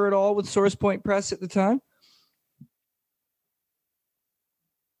familiar at all with Source Point Press at the time?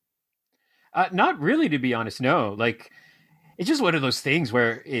 Not really, to be honest. No, like, it's just one of those things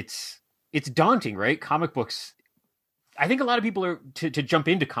where it's daunting, right? Comic books. I think a lot of people are to jump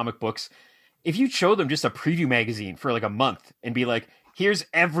into comic books. If you show them just a preview magazine for like a month and be like, here's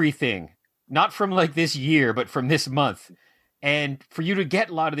everything, not from like this year, but from this month. And for you to get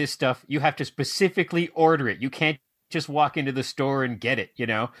a lot of this stuff, you have to specifically order it. You can't just walk into the store and get it,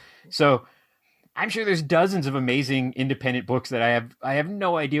 So I'm sure there's dozens of amazing independent books that I have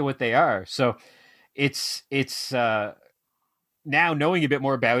no idea what they are. So it's now knowing a bit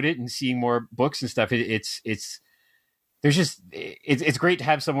more about it and seeing more books and stuff. It's great to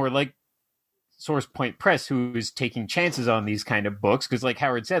have somewhere like Source Point Press who is taking chances on these kind of books. Cause like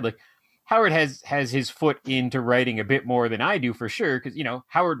Howard said, like Howard has his foot into writing a bit more than I do for sure. Cause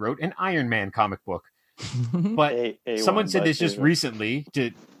Howard wrote an Iron Man comic book, but someone said this just recently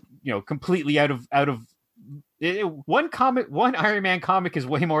to, completely out of one Iron Man comic is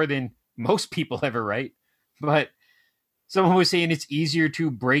way more than most people ever write. But someone was saying it's easier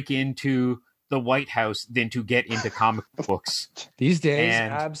to break into the White House than to get into comic books these days.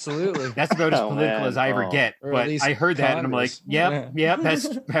 And absolutely. That's about as political as I ever get. But I heard that and I'm like, yep, that's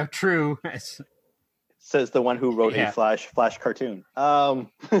true. Says the one who wrote a Flash cartoon. How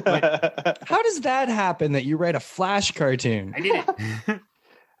does that happen that you write a Flash cartoon? I did it.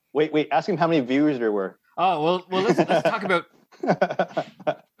 Wait, ask him how many viewers there were. Oh, well, let's talk about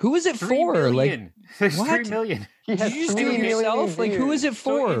who is it for? Million. Like, what? 3 million. Did you just do it yourself? Like, who is it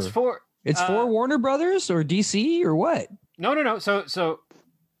for? So it's for Warner Brothers or DC or what? No. So,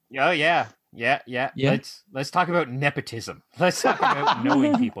 yeah. Let's talk about nepotism. Let's talk about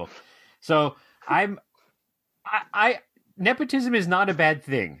knowing people. So nepotism is not a bad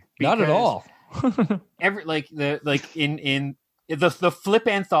thing. Not at all. The Flip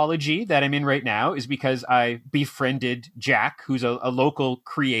anthology that I'm in right now is because I befriended Jack, who's a local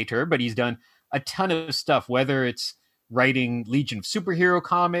creator, but he's done a ton of stuff, whether it's writing Legion of Superhero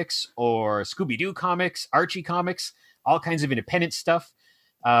comics or Scooby-Doo comics, Archie comics, all kinds of independent stuff.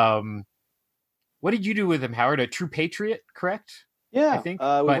 What did you do with him, Howard? A True Patriot, correct? Yeah, I think. We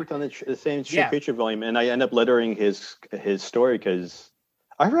worked on the same True Yeah. Patriot volume, and I end up lettering his story because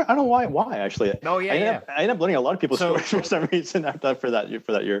I don't know why actually. Oh yeah, I end up lettering a lot of people's So- stories for some reason after for that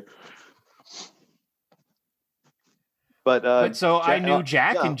year. But so I knew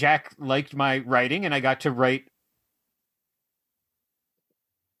Jack, yeah. and Jack liked my writing, and I got to write.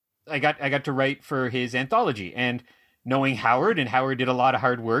 I got to write for his anthology, and knowing Howard, and Howard did a lot of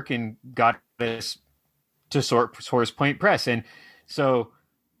hard work and got this to Source Point Press, and so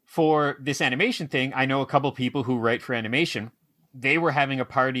for this animation thing, I know a couple people who write for animation. They were having a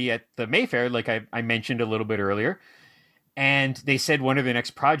party at the Mayfair, like I mentioned a little bit earlier, and they said one of their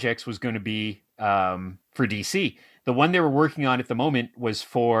next projects was going to be for DC. The one they were working on at the moment was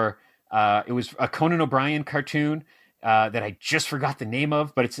for it was a Conan O'Brien cartoon that I just forgot the name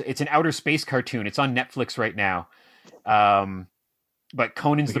of, but it's an outer space cartoon. It's on Netflix right now. But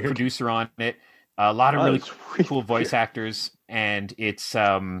Conan's the producer on it. A lot of really cool voice actors, and it's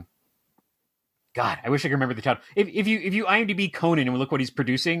God, I wish I could remember the title. If you IMDb Conan and look what he's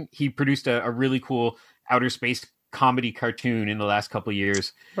producing, he produced a really cool outer space comedy cartoon in the last couple of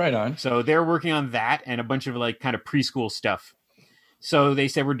years. Right on. So they're working on that and a bunch of like kind of preschool stuff. So they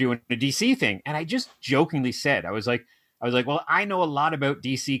said we're doing a DC thing, and I just jokingly said, I was like, well, I know a lot about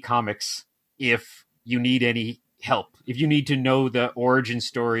DC comics. If you need any help, if you need to know the origin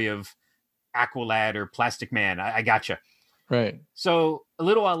story of Aqualad or Plastic Man, I gotcha. Right. So a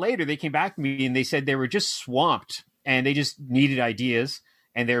little while later, they came back to me and they said they were just swamped and they just needed ideas,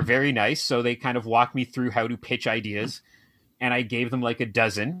 and they're very nice. So they kind of walked me through how to pitch ideas, and I gave them like a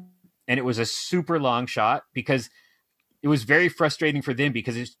dozen, and it was a super long shot because it was very frustrating for them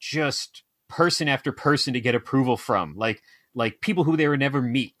because it's just person after person to get approval from, like people who they would never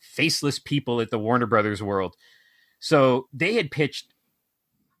meet, faceless people at the Warner Brothers world. So they had pitched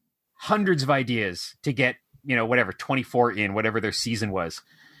hundreds of ideas to get, 24 in, whatever their season was.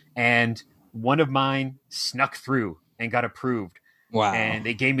 And one of mine snuck through and got approved. Wow. And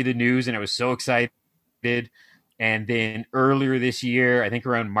they gave me the news, and I was so excited. And then earlier this year, I think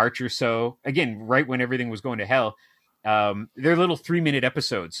around March or so, again, right when everything was going to hell, they're little 3-minute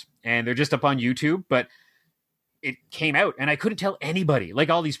episodes, and they're just up on YouTube, but it came out and I couldn't tell anybody. Like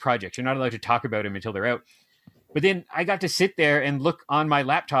all these projects, you're not allowed to talk about them until they're out. But then I got to sit there and look on my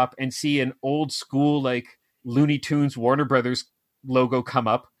laptop and see an old school, like Looney Tunes Warner Brothers logo come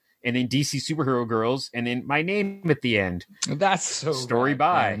up, and then DC Superhero Girls, and then my name at the end. That's so Story rad,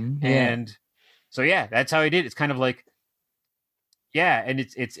 by. man. Yeah. And so, yeah, that's how I did. It's kind of like, yeah, and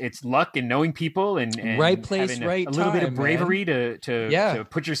it's luck and knowing people and Right place, having right a little bit of time, bravery to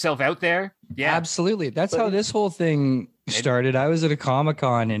put yourself out there. Yeah, Absolutely. That's how this whole thing started. I was at a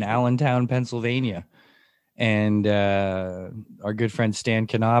Comic-Con in Allentown, Pennsylvania. And our good friend Stan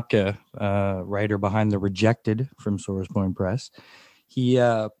Konopka, writer behind The Rejected from Source Point Press, he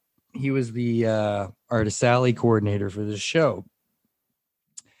was the Artist Alley coordinator for this show.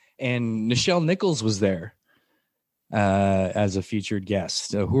 And Nichelle Nichols was there as a featured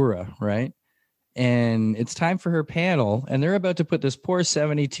guest, Uhura, right? And it's time for her panel, and they're about to put this poor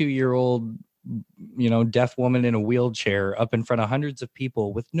 72-year-old, deaf woman in a wheelchair up in front of hundreds of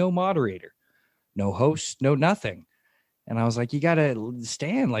people with no moderator, no host, no nothing. And I was like, you got to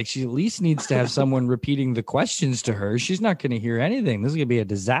stand. Like, she at least needs to have someone repeating the questions to her. She's not going to hear anything. This is going to be a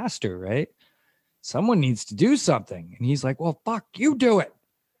disaster, right? Someone needs to do something. And he's like, well, fuck, you do it.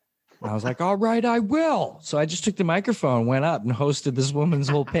 And I was like, all right, I will. So I just took the microphone, went up and hosted this woman's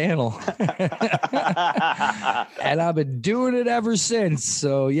whole panel. And I've been doing it ever since.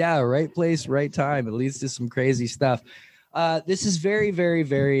 So yeah, right place, right time. It leads to some crazy stuff. This is very, very,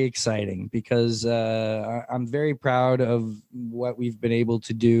 very exciting because I'm very proud of what we've been able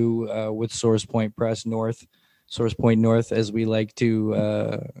to do with Source Point Press North, Source Point North, as we like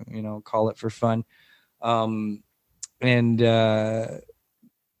to, call it for fun.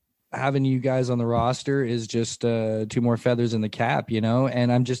 Having you guys on the roster is just 2 more feathers in the cap,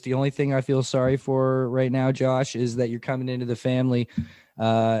 and I'm just, the only thing I feel sorry for right now, Josh, is that you're coming into the family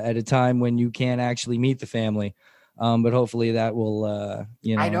at a time when you can't actually meet the family. But hopefully that will,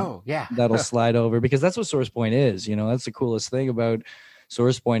 I know. Yeah. that'll slide over, because that's what Source Point is. That's the coolest thing about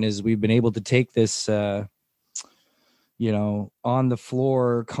Source Point is we've been able to take this, on the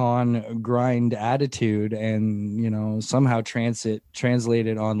floor grind attitude and, somehow translate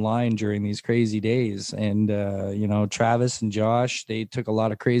it online during these crazy days. And, Travis and Josh, they took a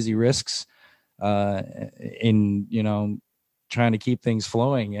lot of crazy risks, in, trying to keep things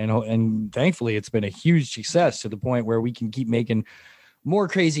flowing. And thankfully, it's been a huge success to the point where we can keep making more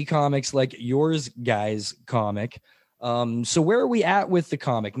crazy comics like yours guys comic. So where are we at with the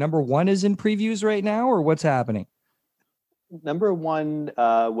comic? Number 1 is in previews right now, or what's happening? Number 1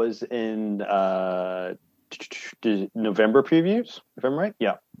 was in November previews, if I'm right.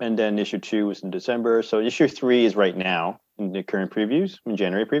 Yeah. And then issue 2 was in December. So issue 3 is right now in the current previews, in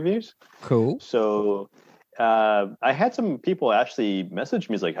January previews. Cool. So I had some people actually message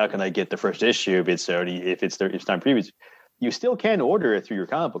me, like, how can I get the first issue if it's not previews? You still can order it through your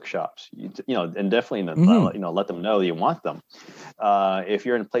comic book shops, and definitely let them know you want them. If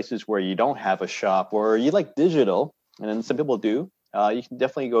you're in places where you don't have a shop or you like digital, and then some people do, you can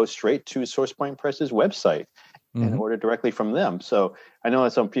definitely go straight to SourcePoint Press's website and order directly from them. So I know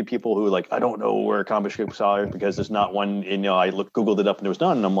some people who I don't know where comic shops are because there's not one. I Googled it up and there was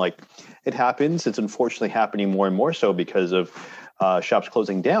none. And I'm like, it happens. It's unfortunately happening more and more so because of shops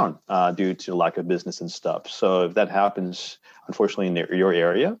closing down due to lack of business and stuff. So if that happens, unfortunately, in your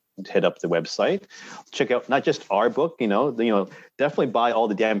area, hit up the website, check out not just our book, definitely buy all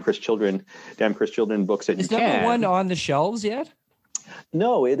the Damn Cursed Children books that you can. Is number 1 on the shelves yet?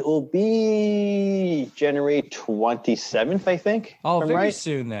 No, it will be January 27th, I think. Oh, very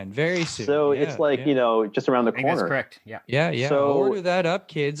soon then. Very soon. So it's just around the corner. That's correct. Yeah. Yeah. So order that up,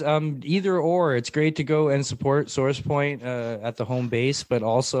 kids. Either or. It's great to go and support SourcePoint at the home base, but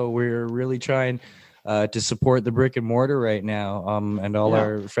also we're really trying to support the brick and mortar right now, and all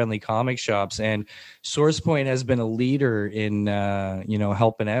our friendly comic shops. And SourcePoint has been a leader in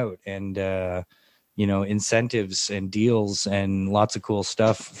helping out and incentives and deals and lots of cool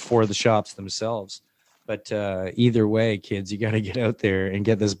stuff for the shops themselves. But either way, kids, you got to get out there and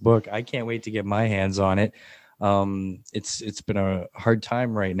get this book. I can't wait to get my hands on it. It's been a hard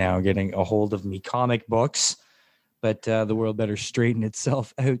time right now getting a hold of me comic books, but the world better straighten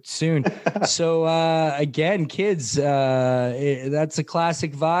itself out soon. So again, kids, that's a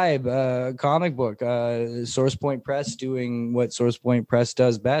classic vibe comic book. SourcePoint Press doing what SourcePoint Press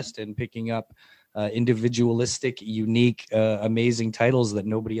does best and picking up individualistic, unique, amazing titles that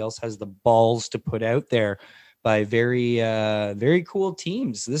nobody else has the balls to put out there by very, very cool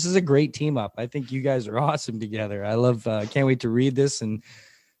teams. This is a great team up. I think you guys are awesome together. I love, can't wait to read this. And,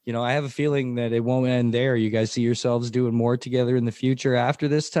 I have a feeling that it won't end there. You guys see yourselves doing more together in the future after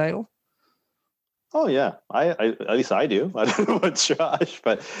this title? Oh yeah, I at least I do. I don't know about Josh,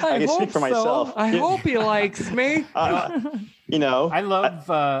 but I can speak for myself. I hope he likes me. I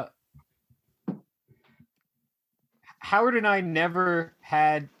love Howard and I never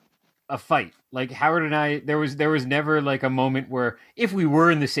had a fight. Like Howard and I, there was never like a moment where if we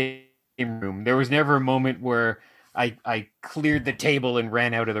were in the same room, there was never a moment where I cleared the table and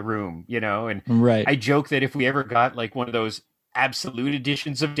ran out of the room, and right. I joke that if we ever got like one of those absolute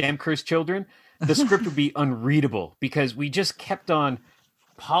editions of Damn Cursed Children, the script would be unreadable because we just kept on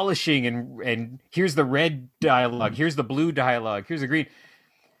polishing and here's the red dialogue, here's the blue dialogue, here's the green.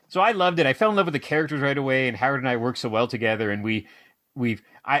 So I loved it. I fell in love with the characters right away, and Howard and I worked so well together. And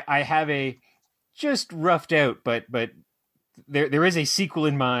I have a just roughed out, but there is a sequel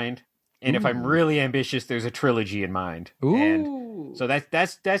in mind. And if I'm really ambitious, there's a trilogy in mind. Ooh. And so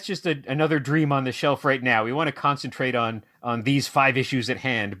that's just another dream on the shelf right now. We want to concentrate on these 5 issues at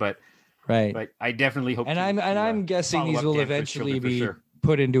hand, but right. But I definitely hope. I'm guessing these will eventually be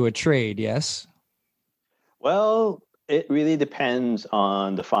put into a trade. Yes. Well, it really depends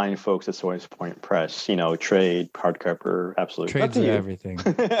on the fine folks at SourcePoint Press. Trade, hardcover, absolutely. Trades are everything.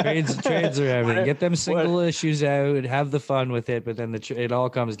 trades are everything. Get them single issues out, have the fun with it, but then it all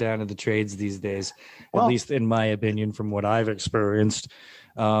comes down to the trades these days. At least in my opinion, from what I've experienced.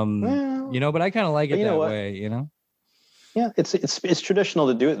 But I kind of like it that way. Yeah, it's traditional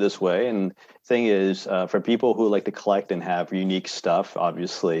to do it this way. And the thing is, for people who like to collect and have unique stuff,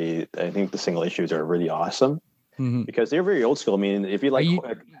 obviously, I think the single issues are really awesome. Mm-hmm. Because they're very old school. I mean, if you like,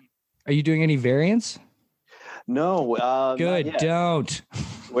 are you doing any variants? No. Good. Don't.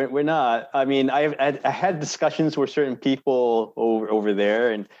 We're not. I mean, I had discussions with certain people over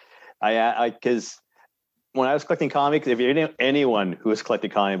there, and because when I was collecting comics, if you knew anyone who was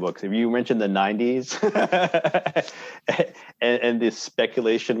collecting comic books, if you mentioned the 90s and the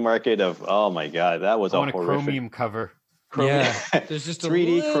speculation market of, oh my God, that was a chromium cover. Yeah, there's just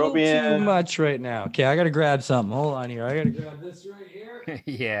 3D chromium too much right now. Okay, I got to grab something. Hold on here. I got to grab this right here.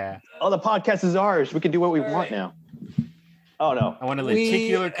 Yeah. Oh, the podcast is ours. We can do what we want now. Oh no, I want a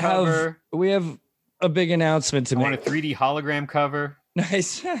lenticular cover. We have a big announcement to make. I want a 3D hologram cover.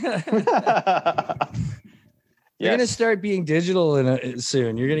 Nice. They're gonna start being digital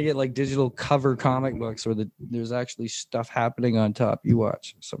soon. You're gonna get like digital cover comic books where there's actually stuff happening on top. You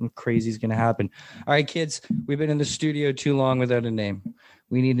watch, something crazy is gonna happen. All right, kids, we've been in the studio too long without a name.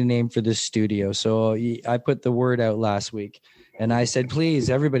 We need a name for this studio. So I put the word out last week, and I said, please,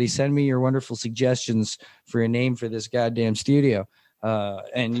 everybody, send me your wonderful suggestions for a name for this goddamn studio.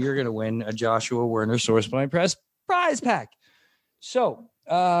 And you're gonna win a Joshua Werner Source Point Press prize pack. So.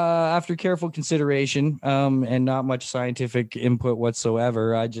 After careful consideration and not much scientific input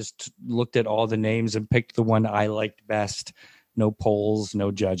whatsoever, I just looked at all the names and picked the one I liked best. No polls,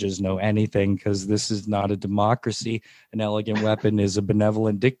 no judges, no anything, because this is not a democracy. An Elegant Weapon is a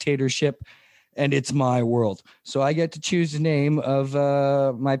benevolent dictatorship, and it's my world. So I get to choose the name of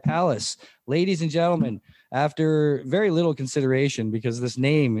my palace. Ladies and gentlemen, after very little consideration, because this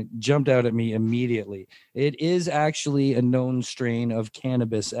name jumped out at me immediately, it is actually a known strain of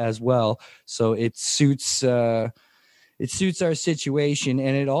cannabis as well. So it suits our situation.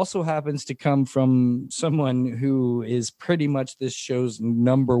 And it also happens to come from someone who is pretty much this show's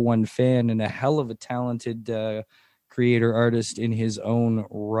number one fan and a hell of a talented creator artist in his own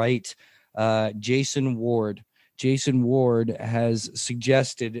right. Jason Ward. Jason Ward has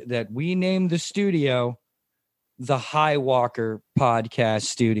suggested that we name the studio the High Walker Podcast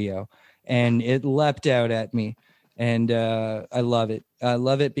Studio, and it leapt out at me, and I love it. I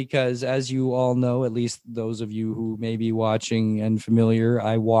love it because, as you all know, at least those of you who may be watching and familiar,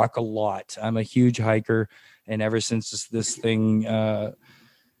 I walk a lot. I'm a huge hiker, and ever since this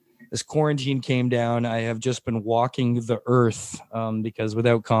quarantine came down, I have just been walking the earth because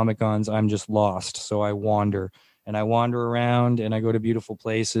without Comic-Cons, I'm just lost. So I wander, and I wander around, and I go to beautiful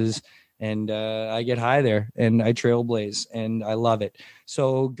places. And I get high there, and I trailblaze, and I love it.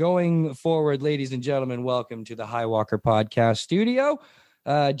 So going forward, ladies and gentlemen, welcome to the High Walker Podcast Studio.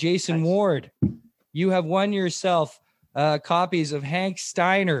 Jason Ward, you have won yourself copies of Hank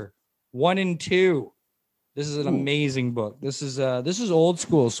Steiner 1 and 2. This is an amazing book. This is old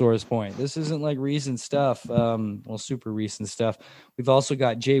school Source Point. This isn't like recent stuff. Well, super recent stuff. We've also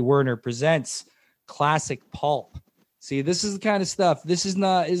got Jay Werner Presents Classic Pulp. See, this is the kind of stuff. This is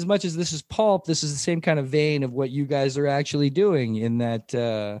not, as much as this is pulp, this is the same kind of vein of what you guys are actually doing in that,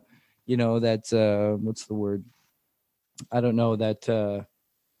 what's the word? I don't know, that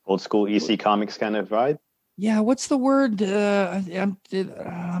old school EC Comics kind of vibe. Yeah, what's the word? I'm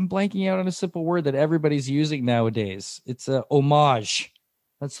blanking out on a simple word that everybody's using nowadays. It's homage.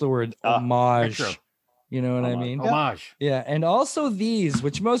 That's the word, homage. Retro. You know what I mean? Homage. Yeah. And also these,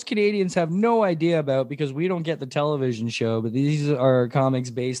 which most Canadians have no idea about because we don't get the television show, but these are comics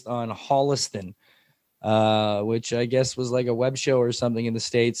based on Holliston, which I guess was like a web show or something in the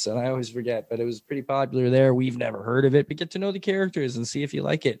States. And I always forget, but it was pretty popular there. We've never heard of it, but get to know the characters and see if you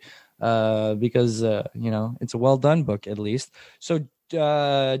like it because, it's a well done book at least. So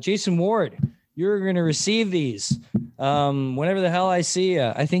Jason Ward, you're going to receive these whenever the hell I see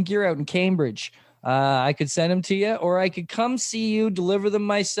you. I think you're out in Cambridge. I could send them to you, or I could come see you, deliver them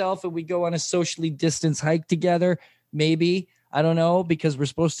myself, and we go on a socially distanced hike together. Maybe. I don't know, because we're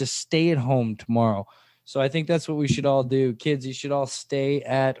supposed to stay at home tomorrow. So I think that's what we should all do. Kids, you should all stay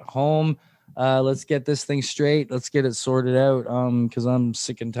at home. Let's get this thing straight. Let's get it sorted out because I'm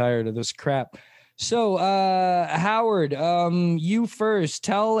sick and tired of this crap. So, Howard, you first.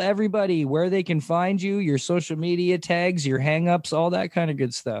 Tell everybody where they can find you, your social media tags, your hang-ups, all that kind of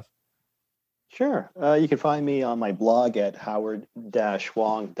good stuff. Sure. You can find me on my blog at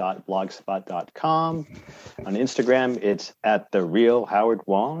howard-wong.blogspot.com. On Instagram, it's at the real Howard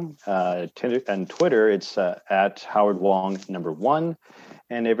Wong. And Twitter, it's at Howard Wong #1.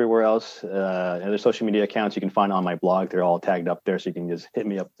 And everywhere else, other social media accounts you can find on my blog. They're all tagged up there, so you can just hit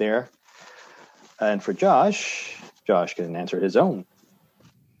me up there. And for Josh can answer his own.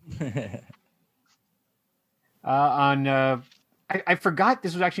 I forgot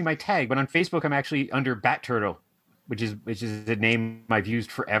this was actually my tag, but on Facebook I'm actually under Bat Turtle, which is a name I've used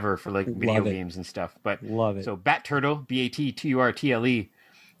forever for like video games and stuff. But love it. So Bat Turtle, BATTURTLE,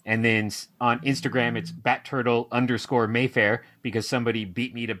 and then on Instagram it's Bat Turtle _Mayfair because somebody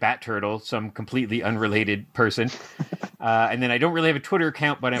beat me to Bat Turtle, some completely unrelated person. And then I don't really have a Twitter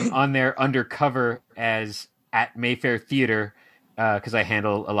account, but I'm on there undercover as at Mayfair Theater because I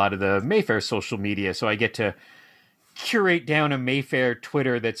handle a lot of the Mayfair social media, so I get to curate down a Mayfair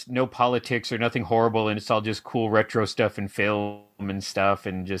Twitter that's no politics or nothing horrible, and it's all just cool retro stuff and film and stuff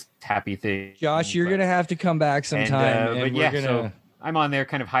and just happy things. Josh, you're gonna have to come back sometime, and we're I'm on there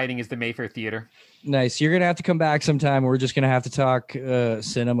kind of hiding as the Mayfair Theater. Nice. You're going to have to come back sometime. We're just going to have to talk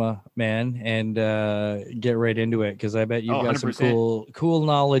cinema, man, and get right into it because I bet you've got 100%. some cool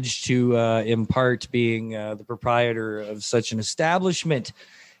knowledge to impart being the proprietor of such an establishment.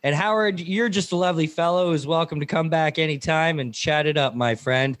 And Howard, you're just a lovely fellow who's welcome to come back anytime and chat it up, my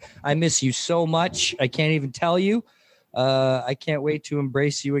friend. I miss you so much. I can't even tell you. I can't wait to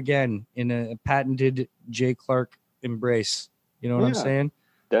embrace you again in a patented Jay Clark embrace. You know what I'm saying?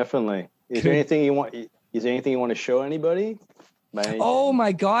 Definitely. Is there anything you want? Is there anything you want to show anybody? Oh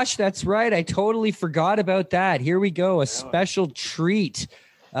my gosh, that's right. I totally forgot about that. Here we go. A special treat.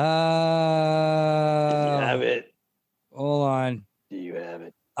 Do you have it? Hold on. Do you have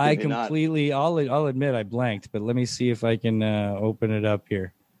it? I completely. I'll admit I blanked, but let me see if I can open it up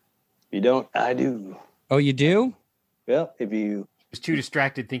here. If you don't, I do. Oh, you do? Well, if you was too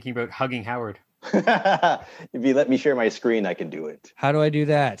distracted thinking about hugging Howard. If you let me share my screen, I can do it. How do I do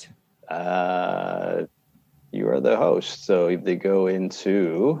that? You are the host. So if they go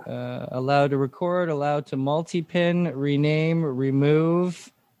into allow to record, allow to multi-pin, rename,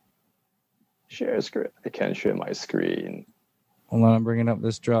 remove. Share screen. I can't share my screen. Hold on, I'm bringing up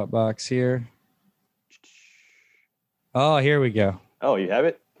this Dropbox here. Oh, here we go. Oh, you have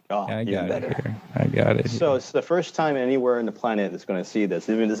it? Oh, yeah, I got better. it here. I got it. So it's the first time anywhere on the planet that's going to see this.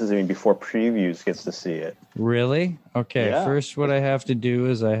 This is even before previews gets to see it. Really? Okay. Yeah. First, what I have to do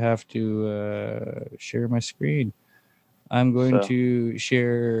is I have to share my screen. I'm going to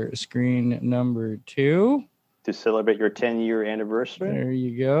share screen number 2. To celebrate your 10-year anniversary. There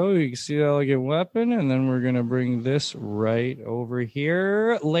you go. You can see the elegant weapon. And then we're going to bring this right over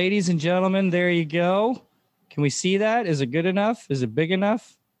here. Ladies and gentlemen, there you go. Can we see that? Is it good enough? Is it big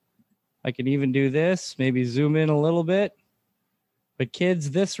enough? I can even do this, maybe zoom in a little bit. But kids,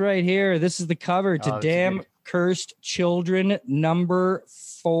 this right here, this is the cover to Damn Cursed Children number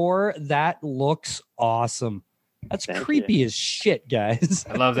 4. That looks awesome. That's creepy as shit, guys.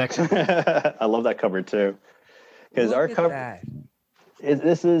 I love that cover. I love that cover too. Because our cover,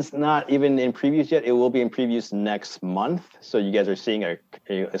 this is not even in previews yet. It will be in previews next month. So you guys are seeing a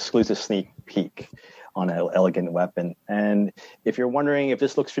exclusive sneak peek on an elegant weapon. And if you're wondering if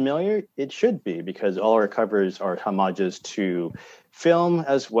this looks familiar, it should be, because all our covers are homages to film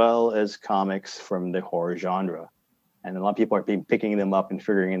as well as comics from the horror genre. And a lot of people are picking them up and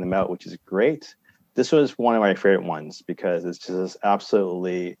figuring them out, which is great. This was one of my favorite ones because it's just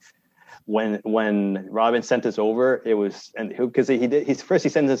absolutely, when Robin sent this over, it was, and because he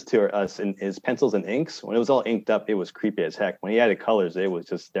sent this to us in his pencils and inks. When it was all inked up, it was creepy as heck. When he added colors, it was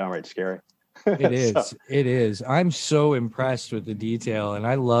just downright scary. It is. It is. I'm so impressed with the detail, and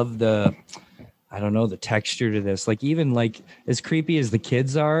I love the texture to this. Like, even like as creepy as the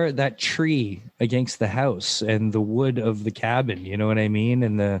kids are, that tree against the house and the wood of the cabin, you know what I mean?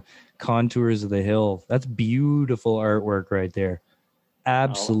 And the contours of the hill. That's beautiful artwork right there.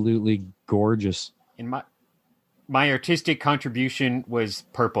 Absolutely gorgeous. And my artistic contribution was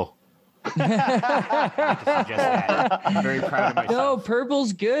purple. I'm very proud of myself. No,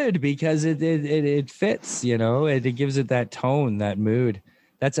 purple's good because it fits, you know, it gives it that tone, that mood.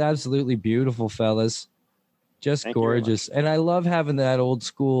 That's absolutely beautiful, fellas. Just Thank gorgeous. And I love having that old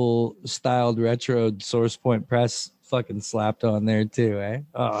school styled retro Source Point Press fucking slapped on there too, eh?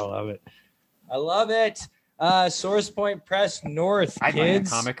 Oh, I love it. I love it. Source Point Press North, I'd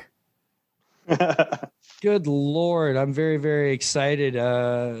kids. like a comic. Good Lord. I'm very, very excited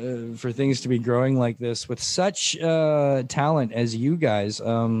for things to be growing like this with such talent as you guys.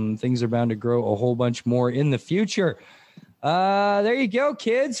 Things are bound to grow a whole bunch more in the future. There you go,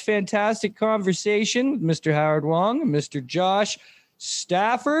 kids. Fantastic conversation with Mr. Howard Wong and Mr. Josh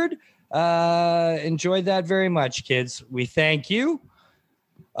Stafford. Enjoyed that very much, kids. We thank you.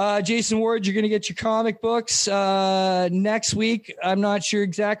 Jason Ward, you're going to get your comic books next week. I'm not sure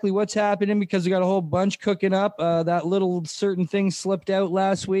exactly what's happening because we got a whole bunch cooking up. That little certain thing slipped out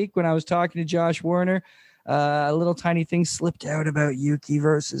last week when I was talking to Josh Warner. A little tiny thing slipped out about Yuki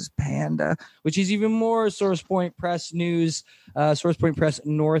versus Panda, which is even more Source Point Press news, Source Point Press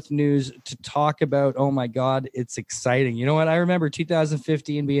North news to talk about. Oh my God, it's exciting. You know what? I remember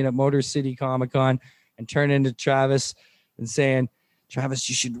 2015 being at Motor City Comic Con and turning to Travis and saying, Travis,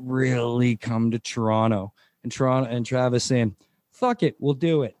 you should really come to Toronto. And Travis saying, fuck it, we'll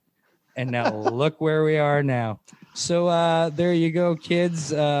do it. And now look where we are now. So there you go,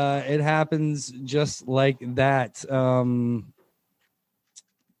 kids. It happens just like that.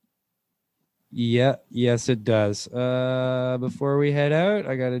 Yeah, yes, it does. Before we head out,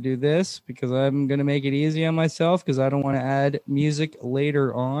 I got to do this because I'm going to make it easy on myself because I don't want to add music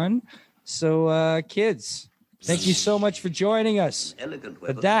later on. So, kids, Thank you so much for joining us. Elegant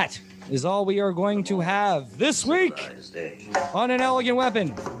weapon. But that is all we are going to have this week Civilized day. on An Elegant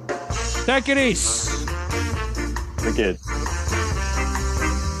Weapon. Take it easy. We're good.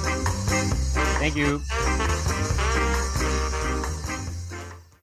 Thank you.